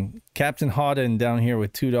 A-Team, Captain Hawden down here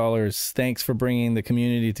with $2. Thanks for bringing the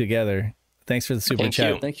community together. Thanks for the super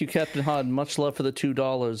chat. Thank you, Captain Hawden. Much love for the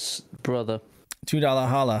 $2, brother. $2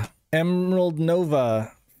 holla. Emerald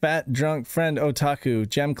Nova, Fat Drunk Friend Otaku,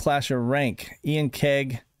 Gem Clasher Rank, Ian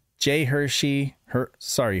Keg, Jay Hershey,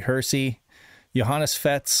 Hersey, Johannes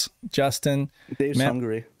Fetz, Justin. Dave's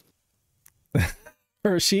hungry.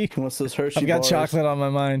 Hershey. What's this Hershey? I've got chocolate on my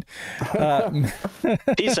mind.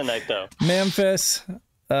 Decent night though. Memphis,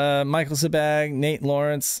 Michael Sabag, Nate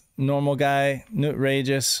Lawrence, Normal Guy, Newt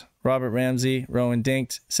Rageous, Robert Ramsey, Rowan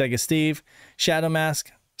Dinked, Sega Steve, Shadow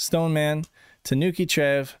Mask, Stone Man, Tanuki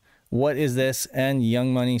Trev, What Is This, and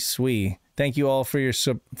Young Money Swee. Thank you all for your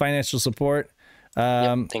financial support.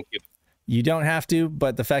 Thank you. You don't have to,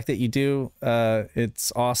 but the fact that you do,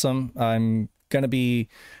 it's awesome. I'm going to be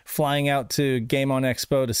flying out to Game On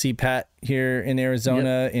Expo to see Pat here in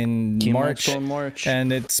Arizona in March.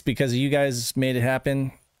 And it's because you guys made it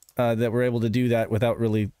happen that we're able to do that without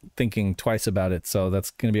really thinking twice about it. So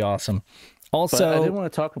that's going to be awesome. Also, but I did want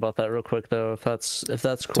to talk about that real quick though, if that's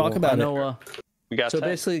cool. Talk about it.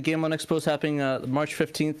 Basically, Game On Expo is happening March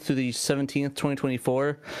 15th to the 17th,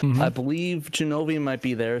 2024. I believe Genovi might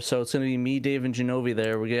be there, so it's going to be me, Dave, and Genovi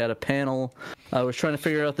there. We got a panel. We're trying to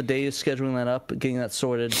figure out the days, scheduling that up, getting that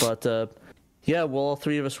sorted. But all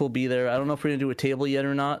 3 of us will be there. I don't know if we're going to do a table yet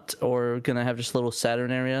or not, or going to have just a little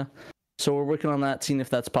Saturn area. So we're working on that, seeing if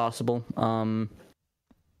that's possible. I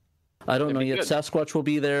don't know yet. Good. Sasquatch will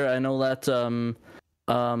be there. I know that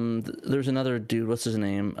there's another dude. What's his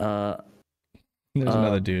name? There's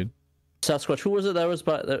another dude. Sasquatch. Who was it that was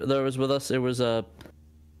with us? It was I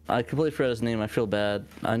completely forgot his name. I feel bad.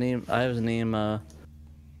 I have his name. I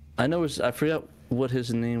forgot what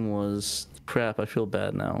his name was. Crap. I feel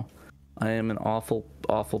bad now. I am an awful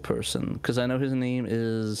person because I know his name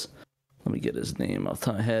is. Let me get his name off the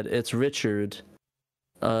top of my head. It's Richard.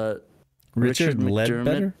 Richard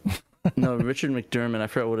McDermott. No, Richard McDermott. I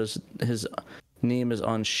forgot what his name is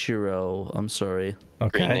on Shiro. I'm sorry.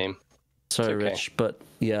 Okay. Great name. Sorry, okay. Rich, but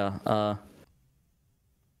yeah,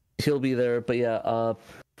 he'll be there. But yeah,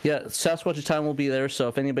 Yeah, Sasquatch Time will be there. So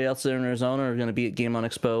if anybody else there in Arizona are going to be at Game On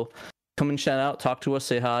Expo, come and shout out, talk to us,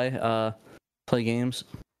 say hi, play games.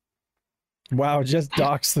 Wow, just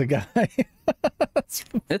dox the guy.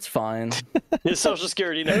 It's fine. His social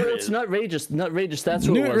security number It's is. Nutrageous. That's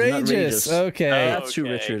what Nutrageous. it was. Nutrageous. Okay. That's who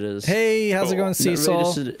Richard is. Hey, how's it going,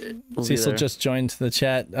 Cecil? Will Cecil just joined the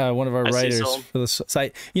chat. One of our writers Cecil. for the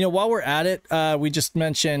site. You know, while we're at it, we just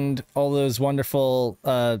mentioned all those wonderful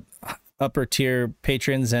upper tier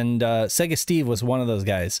patrons, and Sega Steve was one of those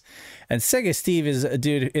guys. And Sega Steve is a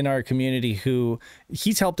dude in our community who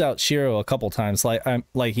he's helped out Shiro a couple times.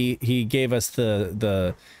 Like he gave us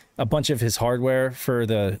a bunch of his hardware for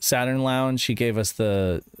the Saturn Lounge. He gave us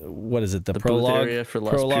the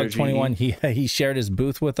Prologue 21. He shared his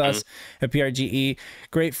booth with us at PRGE.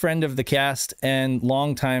 Great friend of the cast and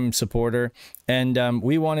longtime supporter. And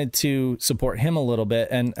we wanted to support him a little bit.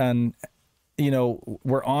 And you know,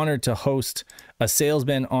 we're honored to host a sales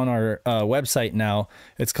bin on our website now.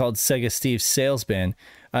 It's called Sega Steve's Sales Bin.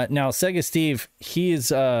 Now, Sega Steve, he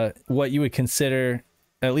is what you would consider,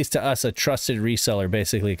 at least to us, a trusted reseller,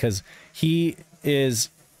 basically, because he is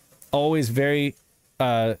always very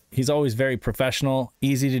professional,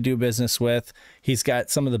 easy to do business with. He's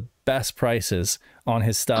got some of the best prices on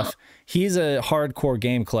his stuff. He's a hardcore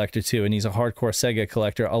game collector too, and he's a hardcore Sega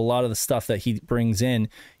collector. A lot of the stuff that he brings in,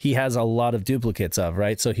 he has a lot of duplicates of,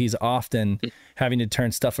 right? So he's often having to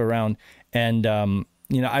turn stuff around. And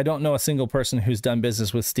you know, I don't know a single person who's done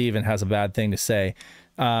business with Steve and has a bad thing to say.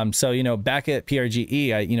 So, you know, back at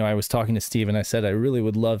PRGE, I was talking to Steve and I said, I really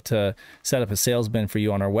would love to set up a sales bin for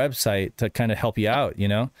you on our website to kind of help you out, you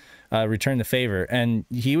know, return the favor. And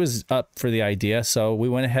he was up for the idea. So we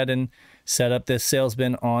went ahead and set up this sales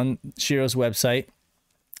bin on Shiro's website.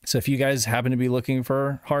 So if you guys happen to be looking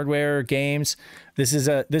for hardware or games, this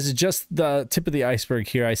is just the tip of the iceberg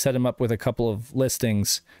here. I set him up with a couple of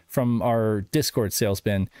listings from our Discord sales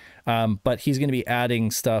bin, but he's going to be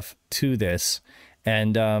adding stuff to this.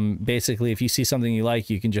 And basically, if you see something you like,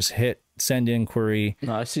 you can just hit send inquiry.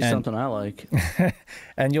 No, I see something I like.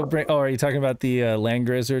 And you'll bring. Oh, are you talking about the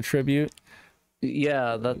Langrizzer tribute?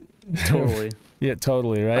 Yeah, that totally. Yeah,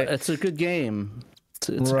 totally. Right. It's a good game.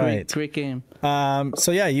 It's right. a great game.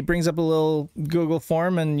 So yeah, he brings up a little Google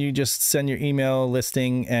form, and you just send your email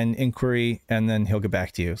listing and inquiry, and then he'll get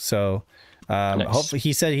back to you. So Nice. hopefully,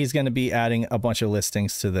 he said he's going to be adding a bunch of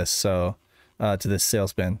listings to this. So. To this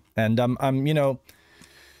sales bin. And I'm you know,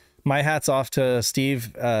 my hat's off to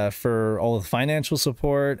Steve for all of the financial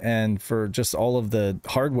support and for just all of the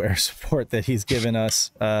hardware support that he's given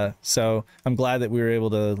us. So I'm glad that we were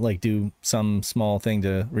able to like do some small thing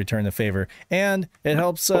to return the favor. And it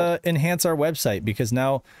helps enhance our website, because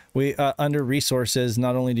now we under resources,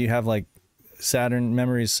 not only do you have like Saturn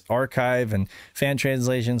Memories Archive and fan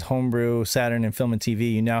translations, homebrew, Saturn and film and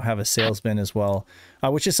TV, you now have a sales bin as well,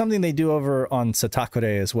 which is something they do over on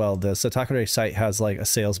Satakore as well. The Satakore site has like a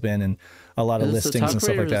sales bin and a lot of listings and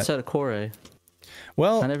stuff like that. Satakore?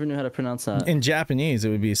 Well, I never knew how to pronounce that. In Japanese, it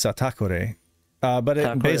would be Satakore, but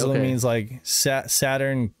it basically means like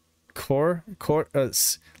Saturn core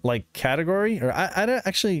like category, or I don't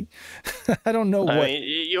actually I don't know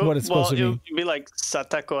what it's supposed to be. It would be like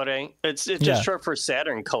Satakore. It's just short for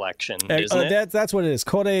Saturn Collection, isn't it? That's what it is.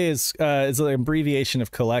 Kore is an abbreviation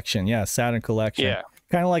of collection. Yeah, Saturn Collection. Yeah,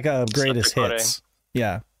 kind of like a greatest Satakore. hits.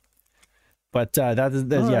 Yeah, but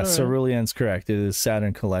Cerulean's correct. It is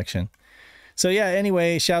Saturn Collection. So yeah,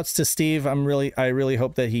 anyway, shouts to Steve. I really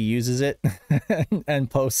hope that he uses it and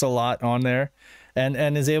posts a lot on there.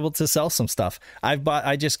 And is able to sell some stuff.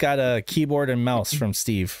 I just got a keyboard and mouse from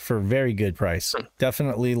Steve for a very good price.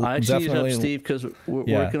 Definitely. I actually hit up Steve because we're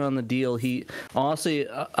working on the deal. He honestly,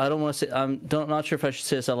 I don't want to say, not sure if I should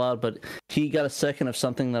say this out loud, but he got a second of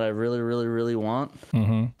something that I really, really, really want,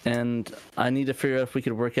 and I need to figure out if we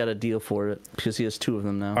could work out a deal for it, because he has two of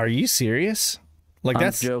them now. Are you serious? Like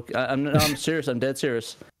I'm joke. I'm serious. I'm dead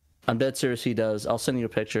serious. I'm dead serious. He does. I'll send you a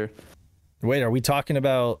picture. Wait, are we talking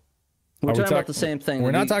about? We're talking about the same thing.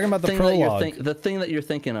 We're not talking about the prologue. The thing that you're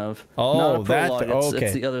thinking of. Oh, not a prologue. Okay.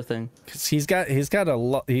 It's the other thing. Because he got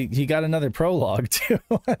another prologue too.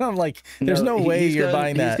 I'm like, there's no way you're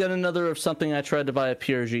buying that. He's got another of something I tried to buy at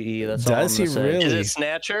PRGE. That's all I'm Does he really? Is it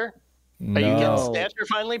Snatcher? No. Are you getting Snatcher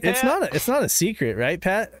finally, Pat? It's not a secret, right,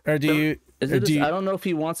 Pat? Or do you? I don't know if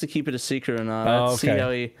he wants to keep it a secret or not. Oh, See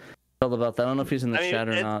how he. felt about that. I don't know if he's in the chat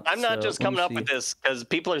or not. I'm not just coming up with this because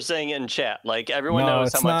people are saying it in chat. Like everyone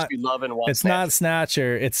knows how much we love and want. It's not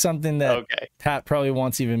Snatcher. It's something that Pat probably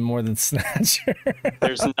wants even more than Snatcher.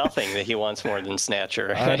 There's nothing that he wants more than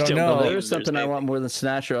Snatcher. I don't know. There's something I want more than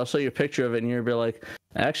Snatcher. I'll show you a picture of it, and you'll be like,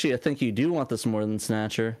 actually, I think you do want this more than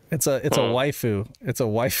Snatcher. It's a waifu. It's a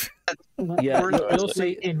waifu. Yeah, you'll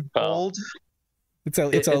see in bold. It's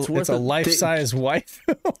a life-size wife.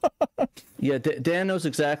 Yeah, Dan knows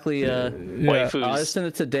exactly. Waifus. I'll send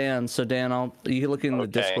it to Dan. So Dan, you can look in the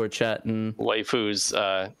Discord chat and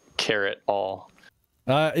waifus. Carrot all.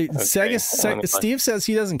 Steve says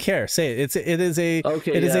he doesn't care. Say it. It is a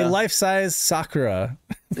life-size Sakura.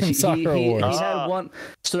 Sakura Wars. He had one.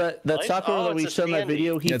 So that Sakura that we showed in that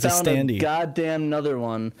video, he found a goddamn another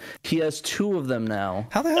one. He has 2 of them now.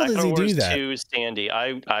 How the hell does he do that? 2 standee.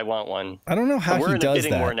 I want one. I don't know how he does that. We're in a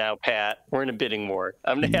bidding war now, Pat. We're in a bidding war.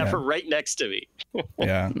 I'm gonna have her right next to me.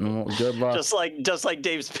 Yeah. Well, good luck. Just like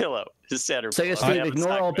Dave's pillow. His Saturn. Sega Steve,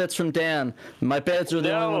 ignore all bits from Dan. My bids are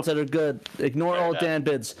the only ones that are good. Ignore all Dan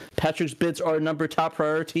bids. Patrick's bids are top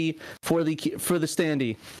priority for the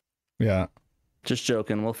standee. Yeah. Just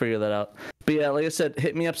joking. We'll figure that out. But yeah, like I said,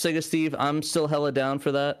 hit me up, Sega Steve. I'm still hella down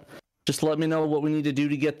for that. Just let me know what we need to do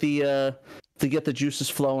to get the juices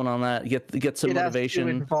flowing on that. Get some motivation.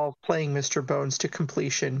 It has to involve playing Mr. Bones to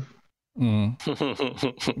completion.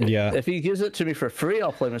 Yeah. If he gives it to me for free,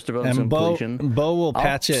 I'll play Mr. Bones to completion. Bo will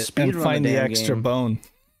patch it and find the extra bone.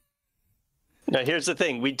 Now here's the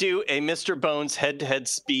thing: we do a Mr. Bones head-to-head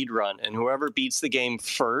speed run, and whoever beats the game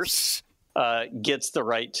first gets the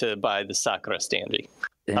right to buy the Sakura standee.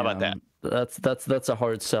 How about that? That's a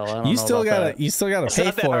hard sell. I don't you know still about gotta that. you still gotta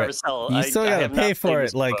pay for it. You still gotta pay for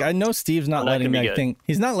it. Like I know Steve's not letting that thing.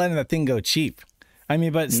 He's not letting that thing go cheap. I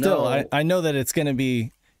mean, but still, I know that it's gonna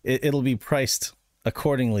be. It'll be priced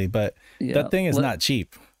accordingly, but that thing is not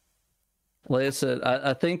cheap. Like I said,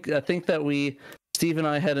 I think that Steve and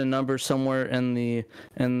I had a number somewhere in the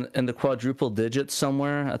quadruple digits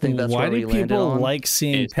somewhere. I think that's why we landed on. Why do people like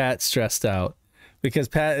seeing Pat stressed out? Because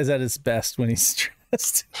Pat is at his best when he's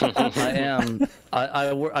stressed. I am.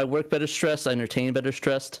 I work better stressed. I entertain better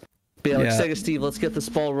stressed. But yeah, like Sega Steve, let's get this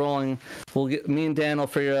ball rolling. Me and Dan will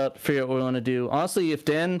figure out what we want to do. Honestly, if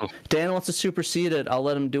Dan wants to supersede it, I'll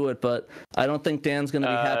let him do it. But I don't think Dan's going to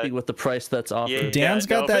be happy with the price that's offered. Yeah, Dan's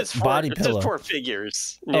got that body pillow. It's 4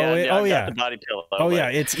 figures. Yeah, the body pillow. Yeah,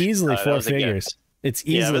 it's easily 4 figures. It's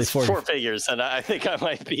easily 4 figures, and I think I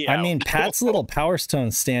might be out. I mean, Pat's little Power Stone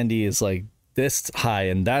standee is like this high,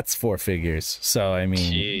 and that's 4 figures. So I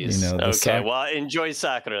mean, okay. Well, enjoy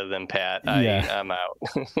Sakura then, Pat. I'm out.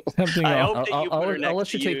 I'll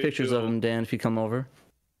let you take pictures of him, Dan, if you come over.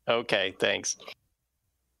 Okay, thanks.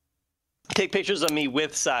 Take pictures of me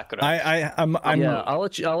with Sakura. I'll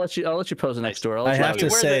let you pose it next door.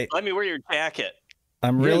 Let me wear your jacket.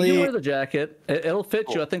 You wear the jacket. It'll fit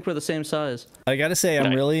you. I think we're the same size. I gotta say,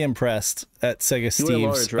 I'm really impressed at Sega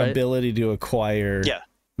Steve's ability to acquire. Yeah.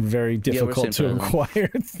 Very difficult to acquire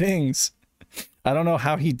things. I don't know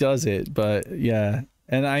how he does it, but yeah.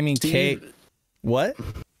 And I mean, what?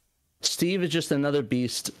 Steve is just another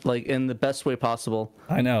beast, like in the best way possible.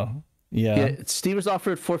 I know. Yeah. Steve was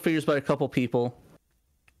offered 4 figures by a couple people.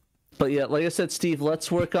 But yeah, like I said, Steve,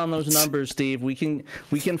 let's work on those numbers, Steve. We can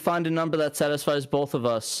find a number that satisfies both of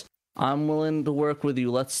us. I'm willing to work with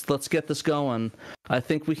you. Let's get this going. I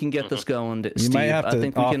think we can get this going, Steve. You might have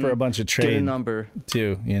to offer a bunch of trade number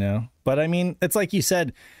too, But I mean, it's like you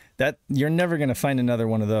said, that you're never going to find another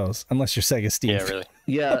one of those unless you're Sega Steve. Yeah, really.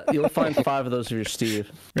 Yeah, you'll find 5 of those if you're Steve.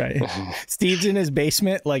 Right. Steve's in his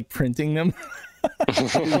basement, like printing them.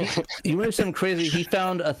 You know something crazy? He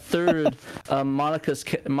found a third Monica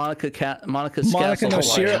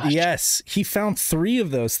Noshiro. Yes, he found 3 of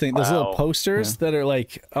those things. Those little posters that are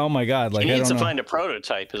like, oh my god! Like he needs to find a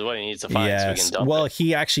prototype, is what he needs to find. So we can dump it.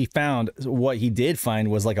 He actually found what he did find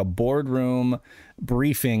was like a boardroom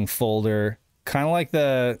briefing folder. Kind of like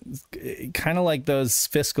those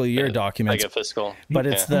fiscal year documents, like a fiscal, but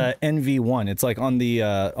it's the NV1. It's like on the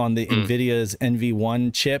NVIDIA's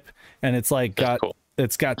NV1 chip, and it's like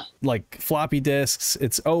it's got like floppy disks.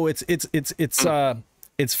 It's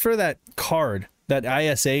for that card, that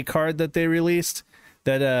ISA card that they released,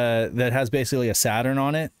 that has basically a Saturn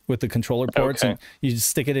on it with the controller ports, and you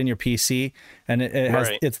just stick it in your PC, and it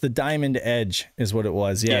has it's the Diamond Edge is what it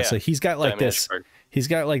was. Yeah. So he's got like this. He's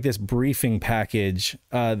got like this briefing package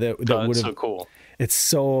that would have. So cool. It's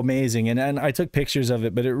so amazing, and I took pictures of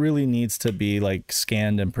it, but it really needs to be like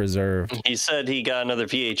scanned and preserved. He said he got another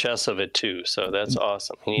VHS of it too, so that's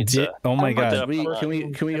awesome. He needs oh my god! Can we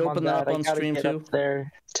open that up on stream too? There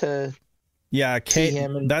to Yeah, see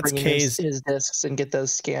him and that's bring K's his discs and get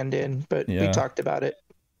those scanned in. But we talked about it.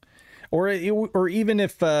 Or even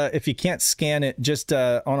if you can't scan it, just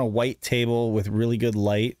on a white table with really good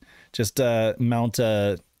light, just mount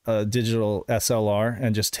a digital SLR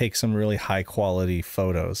and just take some really high quality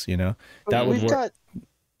photos. You know, that would work.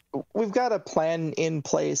 We've got a plan in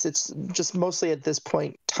place. It's just mostly at this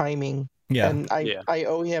point timing. Yeah. And I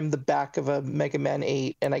owe him the back of a Mega Man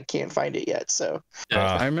 8, and I can't find it yet. So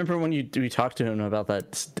I remember when we talked to him about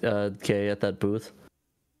that Kay at that booth.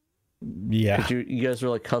 Yeah. You guys were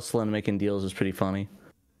like hustling and making deals. It was pretty funny.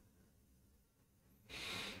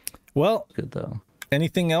 Well, good though.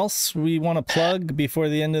 Anything else we want to plug before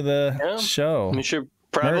the end of the show? We should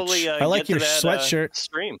probably. I like your sweatshirt.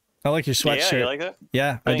 Stream. I like your sweatshirt. Yeah, you like that?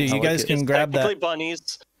 Yeah, I do. You guys can grab that.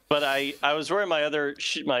 Bunnies, but I was wearing my other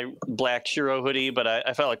my black Shiro hoodie, but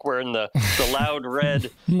I felt like wearing the loud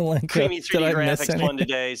red creamy 3D graphics one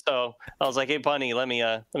today. So I was like, "Hey, Bunny, let me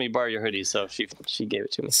borrow your hoodie." So she gave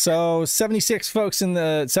it to me. So 77 folks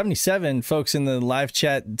in the live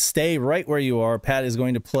chat, stay right where you are. Pat is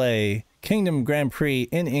going to play Kingdom Grand Prix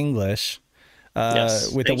in English.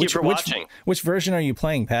 Yes. Thank you for watching. Which version are you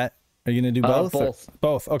playing, Pat? Are you going to do both?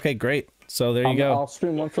 Both. Okay, great. So there you go. I'll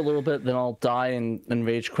stream one for a little bit, then I'll die and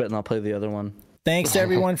rage quit, and I'll play the other one. Thanks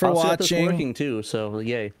everyone for watching. It's working too, so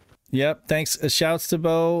yay. Yep. Thanks. Shouts to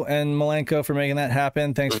Bo and Malenko for making that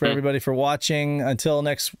happen. Thanks for everybody for watching. Until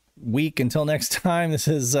next week. Until next time. This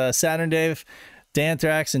is Saturn Dave,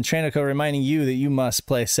 Danthrax, and Tranico reminding you that you must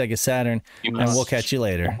play Sega Saturn, and we'll catch you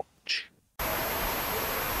later.